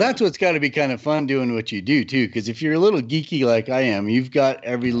 Well, that's what's got to be kind of fun doing what you do too. Because if you're a little geeky like I am, you've got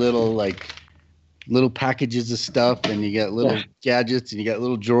every little packages of stuff, and you got little gadgets, and you got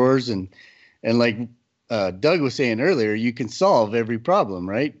little drawers, and like Doug was saying earlier, you can solve every problem,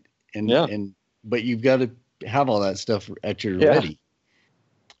 right? But you've got to have all that stuff at your ready.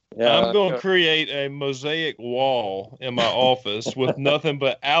 Yeah, I'm going to create a mosaic wall in my office with nothing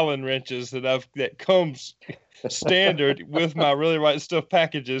but Allen wrenches that comes standard with my Really Right Stuff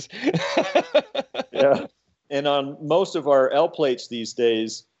packages. Yeah. And on most of our L plates these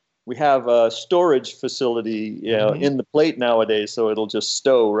days, we have a storage facility, in the plate nowadays, so it'll just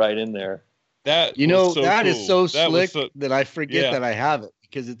stow right in there. That is so slick that I forget that I have it,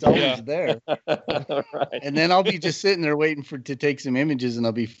 because it's always there. Right. And then I'll be just sitting there waiting to take some images, and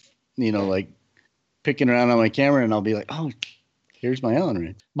I'll be, like picking around on my camera, and I'll be like, oh, here's my Allen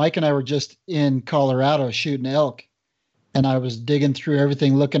wrench. Mike and I were just in Colorado shooting elk, and I was digging through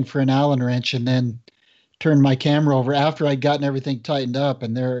everything looking for an Allen wrench, and then turned my camera over after I'd gotten everything tightened up,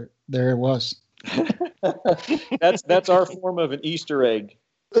 and there it was. That's our form of an Easter egg.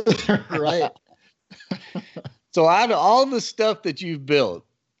 Right. So out of all the stuff that you've built,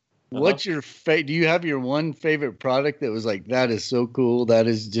 what's your do you have your one favorite product that was like, that is so cool, that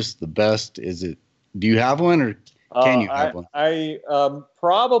is just the best? Do you have one, or can you have one? I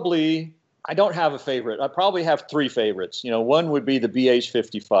don't have a favorite. I probably have three favorites. One would be the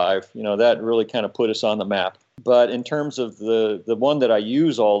BH55. That really kind of put us on the map. But in terms of the one that I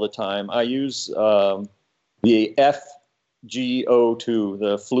use all the time, I use the FG02,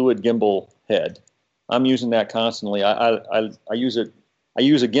 the fluid gimbal head. I'm using that constantly. I use it. I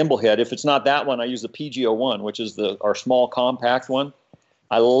use a gimbal head. If it's not that one, I use the PG01, which is our small compact one.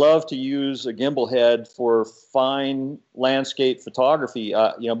 I love to use a gimbal head for fine landscape photography,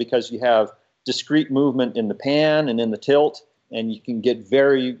 because you have discrete movement in the pan and in the tilt, and you can get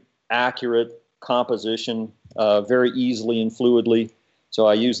very accurate composition very easily and fluidly. So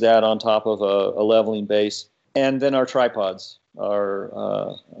I use that on top of a leveling base. And then our tripods are,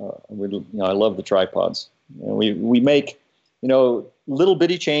 I love the tripods. We make, little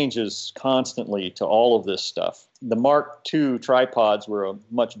bitty changes constantly to all of this stuff. The Mark II tripods were a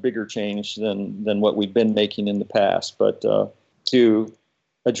much bigger change than what we've been making in the past. But to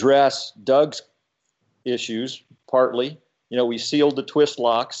address Doug's issues, partly, we sealed the twist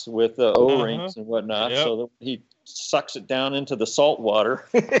locks with O-rings and whatnot, so that he sucks it down into the salt water.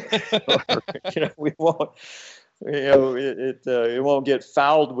 We won't. It won't get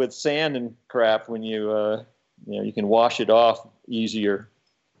fouled with sand and crap when you can wash it off easier.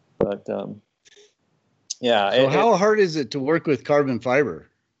 But So how hard is it to work with carbon fiber?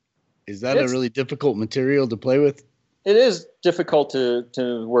 Is that a really difficult material to play with? It is difficult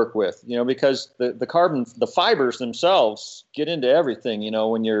to work with, because the fibers themselves get into everything,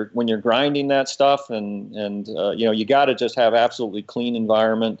 when you're grinding that stuff, and you got to just have absolutely clean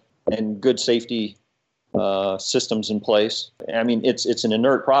environment and good safety systems in place. I mean, it's an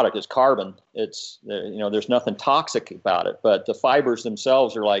inert product. It's carbon. It's there's nothing toxic about it, but the fibers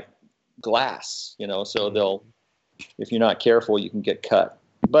themselves are like glass, so if you're not careful, you can get cut.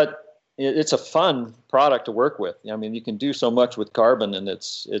 But it's a fun product to work with. I mean, you can do so much with carbon, and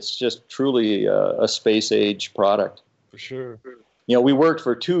it's just truly a space age product. For sure. You know, we worked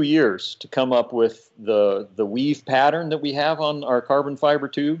for 2 years to come up with the weave pattern that we have on our carbon fiber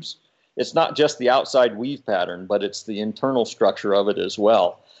tubes. It's not just the outside weave pattern, but it's the internal structure of it as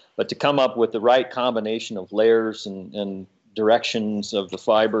well. But to come up with the right combination of layers and directions of the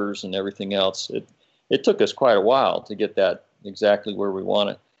fibers and everything else, it took us quite a while to get that exactly where we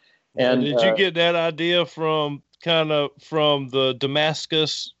want it. And did you get that idea from the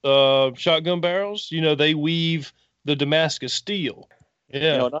Damascus shotgun barrels? You know, they weave the Damascus steel.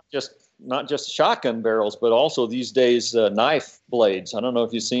 Yeah. You know, not just shotgun barrels, but also these days knife blades. I don't know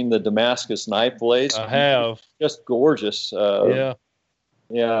if you've seen the Damascus knife blades. I have. Just gorgeous.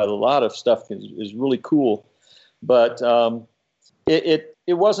 Yeah, a lot of stuff is really cool, but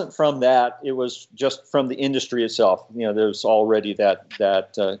it wasn't from that. It was just from the industry itself. You know, there's already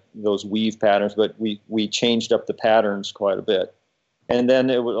those weave patterns, but we changed up the patterns quite a bit. And then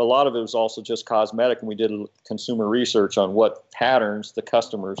a lot of it was also just cosmetic, and we did consumer research on what patterns the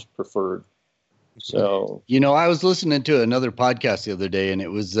customers preferred. So, you know, I was listening to another podcast the other day, and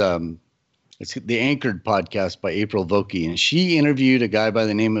it was it's the Anchored podcast by April Vokey, and she interviewed a guy by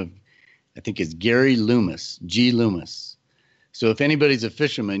the name of, I think it's Gary Loomis, G. Loomis. So if anybody's a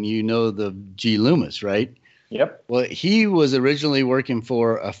fisherman, you know the G. Loomis, right? Yep. Well, he was originally working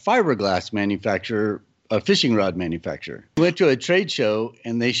for a fiberglass manufacturer, a fishing rod manufacturer. He went to a trade show,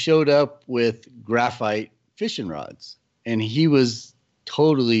 and they showed up with graphite fishing rods. And he was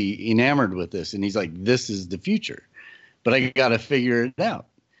totally enamored with this. And he's like, this is the future. But I got to figure it out.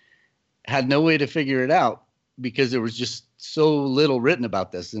 Had no way to figure it out because there was just so little written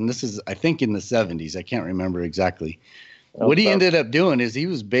about this. And this is, I think, in the 70s. I can't remember exactly. What he ended up doing is he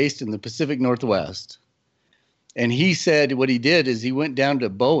was based in the Pacific Northwest. And he said what he did is he went down to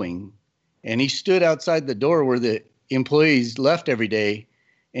Boeing, and he stood outside the door where the employees left every day,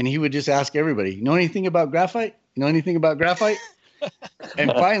 and he would just ask everybody, know anything about graphite? Know anything about graphite?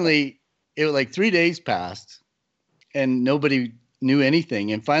 And finally, it was like 3 days passed, and nobody knew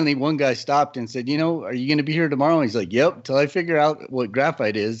anything. And finally, one guy stopped and said, you know, are you going to be here tomorrow? And he's like, yep, till I figure out what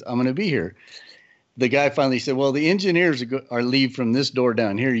graphite is, I'm going to be here. The guy finally said, well, the engineers are leave from this door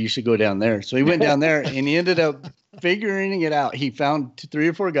down here. You should go down there. So he went down there, and he ended up figuring it out. He found 3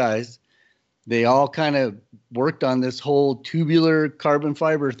 or 4 guys. They all kind of worked on this whole tubular carbon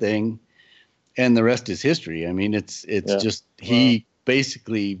fiber thing, and the rest is history. I mean, it's just he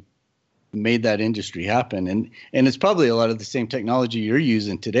basically made that industry happen, and it's probably a lot of the same technology you're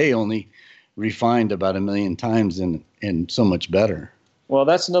using today, only refined about 1 million times and so much better. Well,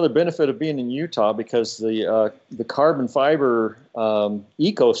 that's another benefit of being in Utah, because the carbon fiber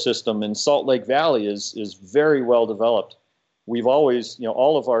ecosystem in Salt Lake Valley is very well developed. We've always, you know,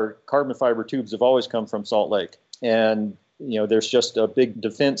 all of our carbon fiber tubes have always come from Salt Lake. And, you know, there's just a big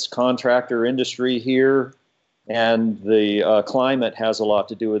defense contractor industry here. And the climate has a lot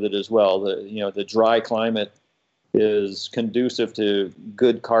to do with it as well. The dry climate is conducive to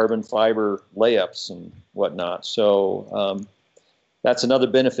good carbon fiber layups and whatnot. So that's another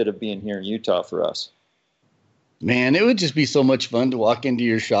benefit of being here in Utah for us. Man, it would just be so much fun to walk into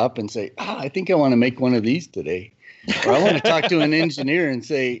your shop and say, I think I want to make one of these today. Or I want to talk to an engineer and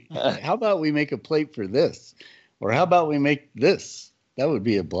say, how about we make a plate for this? Or how about we make this? That would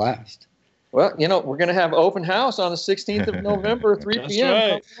be a blast. Well, you know, we're going to have open house on the 16th of November, 3 p.m.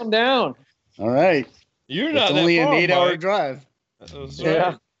 Right. Come down. All right. You're not only that far, an 8-hour Mike. drive. That's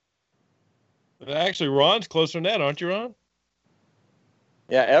Yeah. right. Actually, Ron's closer than that, aren't you, Ron?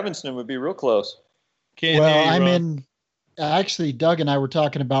 Yeah, Evanston would be real close. Can't Well, hear you, I'm Ron. in. Actually, Doug and I were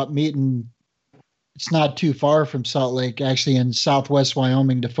talking about meeting. It's not too far from Salt Lake, actually, in Southwest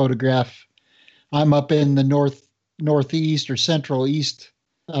Wyoming to photograph. I'm up in the northeast or central east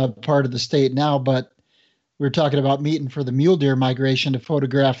part of the state now, but we were talking about meeting for the mule deer migration to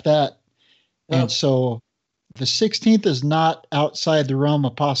photograph that. Oh. And so the 16th is not outside the realm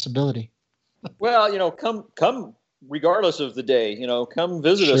of possibility. Well, you know, come regardless of the day, you know, come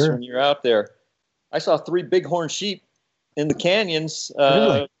visit us Sure. when you're out there. I saw 3 bighorn sheep in the canyons.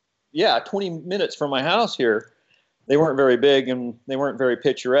 Really? Yeah, 20 minutes from my house here. They weren't very big and they weren't very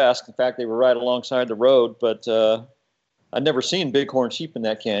picturesque. In fact, they were right alongside the road, but I'd never seen bighorn sheep in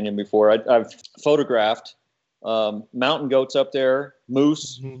that canyon before. I've photographed mountain goats up there,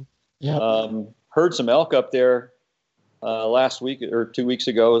 moose, Mhm. Yeah. heard some elk up there last week or 2 weeks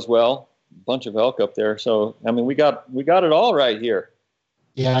ago as well. A bunch of elk up there. So, I mean, we got it all right here.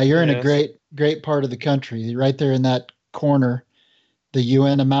 Yeah, you're in a Yes. great part of the country. You're right there in that corner, the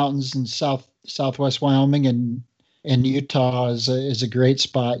Uinta Mountains in southwest Wyoming, and and Utah is a great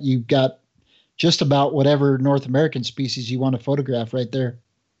spot. You've got just about whatever North American species you want to photograph right there.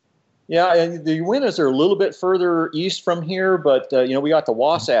 Yeah, and the Uintas are a little bit further east from here, but we got the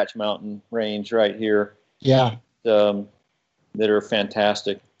Wasatch Mountain Range right here. Yeah, that are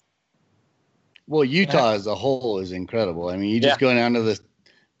fantastic. Well, Utah as a whole is incredible. I mean, you just go down to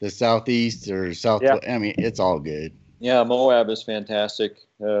the southeast or southwest. I mean, it's all good. Yeah, Moab is fantastic.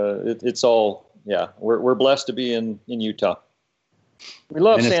 It's all, we're blessed to be in Utah. We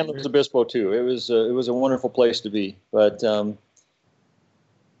love San Luis Obispo too. It was a wonderful place to be, but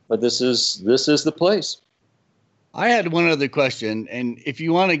this is the place. I had one other question, and if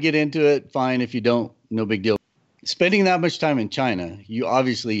you want to get into it, fine. If you don't, no big deal. Spending that much time in China, you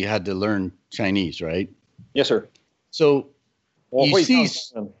obviously had to learn Chinese, right? Yes, sir. So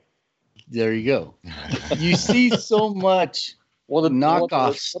there you go. You see so much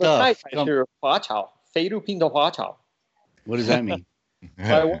knockoff stuff. What does that mean?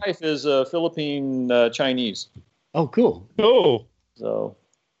 My wife is Philippine Chinese. Oh, cool. Cool. So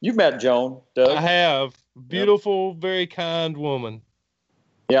you've met Joan, Doug? I have. Beautiful, very kind woman.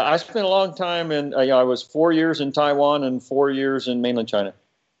 Yeah, I spent a long time I was 4 years in Taiwan and 4 years in mainland China.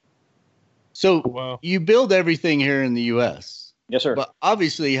 So you build everything here in the U.S. Yes, sir. But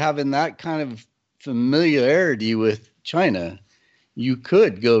obviously having that kind of familiarity with China, you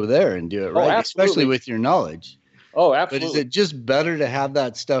could go there and do it, right? Especially with your knowledge. Oh, absolutely. But is it just better to have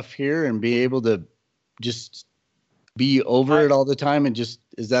that stuff here and be able to just be over it all the time? And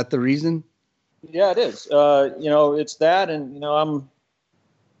is that the reason? Yeah, it is. It's that. And, I'm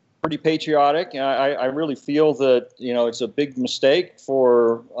pretty patriotic. I really feel that, it's a big mistake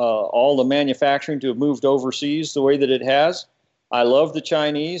for all the manufacturing to have moved overseas the way that it has. I love the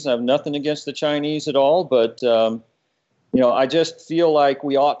Chinese. I have nothing against the Chinese at all, but, I just feel like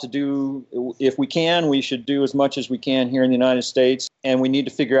we ought to do, if we can, we should do as much as we can here in the United States, and we need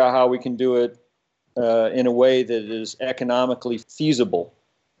to figure out how we can do it in a way that is economically feasible.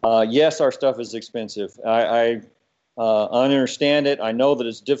 Yes, our stuff is expensive. I understand it. I know that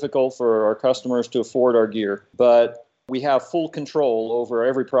it's difficult for our customers to afford our gear, but we have full control over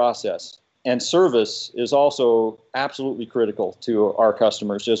every process. And service is also absolutely critical to our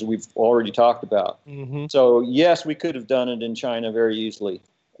customers, as we've already talked about. Mm-hmm. So, yes, we could have done it in China very easily,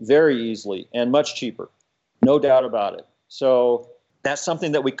 and much cheaper. No doubt about it. So that's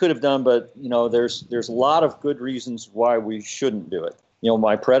something that we could have done, but, there's a lot of good reasons why we shouldn't do it.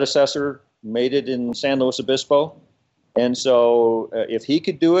 My predecessor made it in San Luis Obispo. And so if he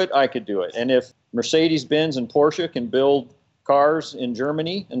could do it, I could do it. And if Mercedes-Benz and Porsche can build cars in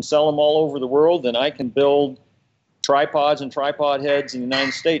Germany and sell them all over the world, then I can build tripods and tripod heads in the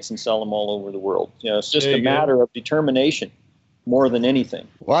United States and sell them all over the world. It's just a matter of determination more than anything.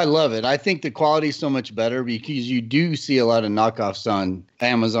 Well, I love it. I think the quality is so much better because you do see a lot of knockoffs on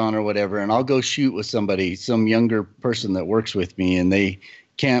Amazon or whatever, and I'll go shoot with somebody, some younger person that works with me, and they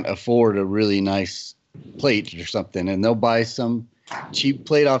can't afford a really nice plate or something, and they'll buy some cheap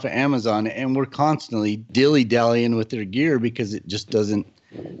plate off of Amazon, and we're constantly dilly-dallying with their gear because it just doesn't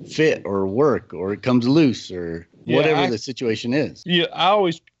fit or work, or it comes loose, or whatever the situation is. Yeah, I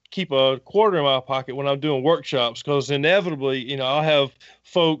always keep a quarter in my pocket when I'm doing workshops, because inevitably, I'll have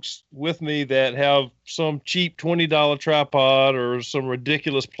folks with me that have some cheap $20 tripod or some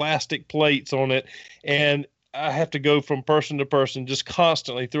ridiculous plastic plates on it, and I have to go from person to person just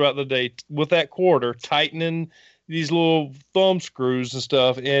constantly throughout the day with that quarter, tightening these little thumb screws and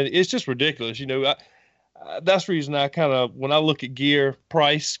stuff. And it's just ridiculous. That's the reason I when I look at gear,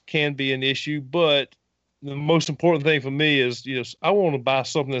 price can be an issue, but the most important thing for me is, I want to buy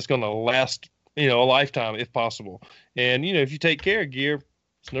something that's going to last, a lifetime if possible. And, if you take care of gear,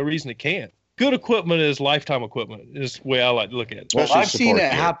 there's no reason it can't. Good equipment is lifetime equipment is the way I like to look at it. Well, I've seen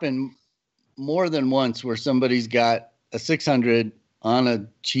it happen more than once where somebody's got a 600 on a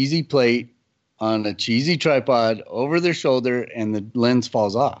cheesy plate, on a cheesy tripod over their shoulder, and the lens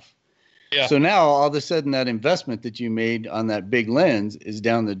falls off. Yeah. So now all of a sudden that investment that you made on that big lens is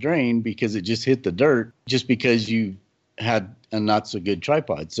down the drain because it just hit the dirt just because you had a not so good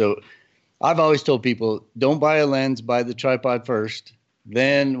tripod. So I've always told people, don't buy a lens, buy the tripod first.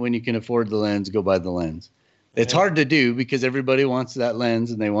 Then when you can afford the lens, go buy the lens. It's hard to do because everybody wants that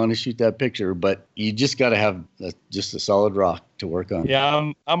lens and they want to shoot that picture, but you just got to have just a solid rock to work on.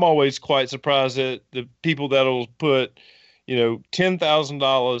 Yeah, I'm always quite surprised at the people that'll put,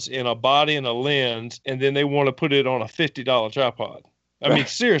 $10,000 in a body and a lens, and then they want to put it on a $50 tripod. I mean,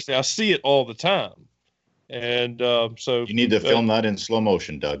 seriously, I see it all the time. And so you need to film that in slow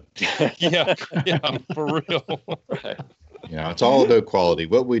motion, Doug. yeah, for real. Right. You know, it's all about quality.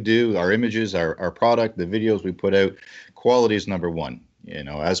 What we do, our images, our product, the videos we put out, quality is number one, you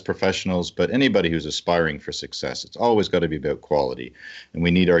know, as professionals, but anybody who's aspiring for success, it's always got to be about quality. And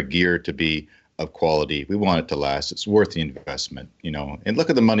we need our gear to be of quality. We want it to last. It's worth the investment, you know. And look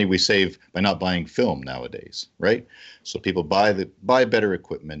at the money we save by not buying film nowadays, right? So people buy better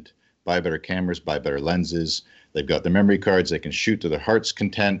equipment, buy better cameras, buy better lenses. They've got the memory cards. They can shoot to their heart's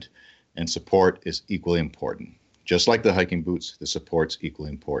content, and support is equally important. Just like the hiking boots, the support's equally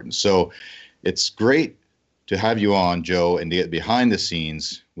important. So it's great to have you on, Joe, and to get behind the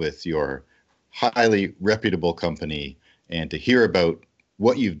scenes with your highly reputable company and to hear about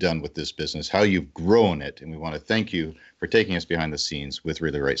what you've done with this business, how you've grown it. And we want to thank you for taking us behind the scenes with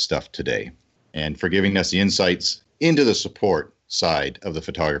Really Right Stuff today and for giving us the insights into the support side of the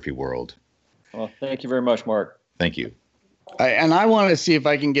photography world. Well, thank you very much, Mark. Thank you. I want to see if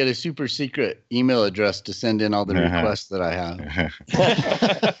I can get a super secret email address to send in all the requests that I have.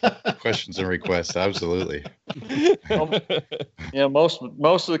 Questions and requests, absolutely. Yeah, most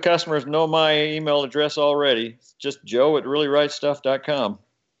of the customers know my email address already. It's just joe@reallyrightstuff.com.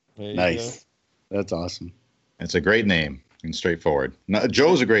 Nice. That's awesome. It's a great name and straightforward. Now,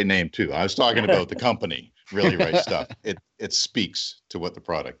 Joe's a great name too. I was talking about the company, Really Right Stuff. It speaks to what the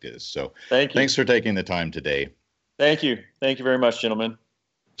product is. So thank you. Thanks for taking the time today. Thank you. Thank you very much, gentlemen.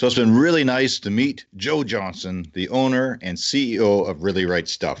 So it's been really nice to meet Joe Johnson, the owner and CEO of Really Right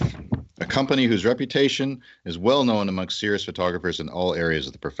Stuff, a company whose reputation is well known amongst serious photographers in all areas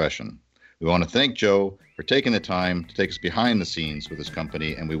of the profession. We want to thank Joe for taking the time to take us behind the scenes with his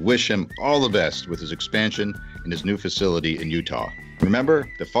company, and we wish him all the best with his expansion in his new facility in Utah. Remember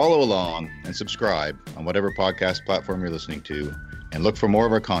to follow along and subscribe on whatever podcast platform you're listening to, and look for more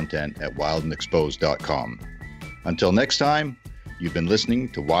of our content at wildandexposed.com. Until next time, you've been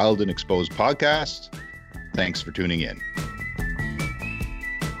listening to Wild and Exposed Podcast. Thanks for tuning in.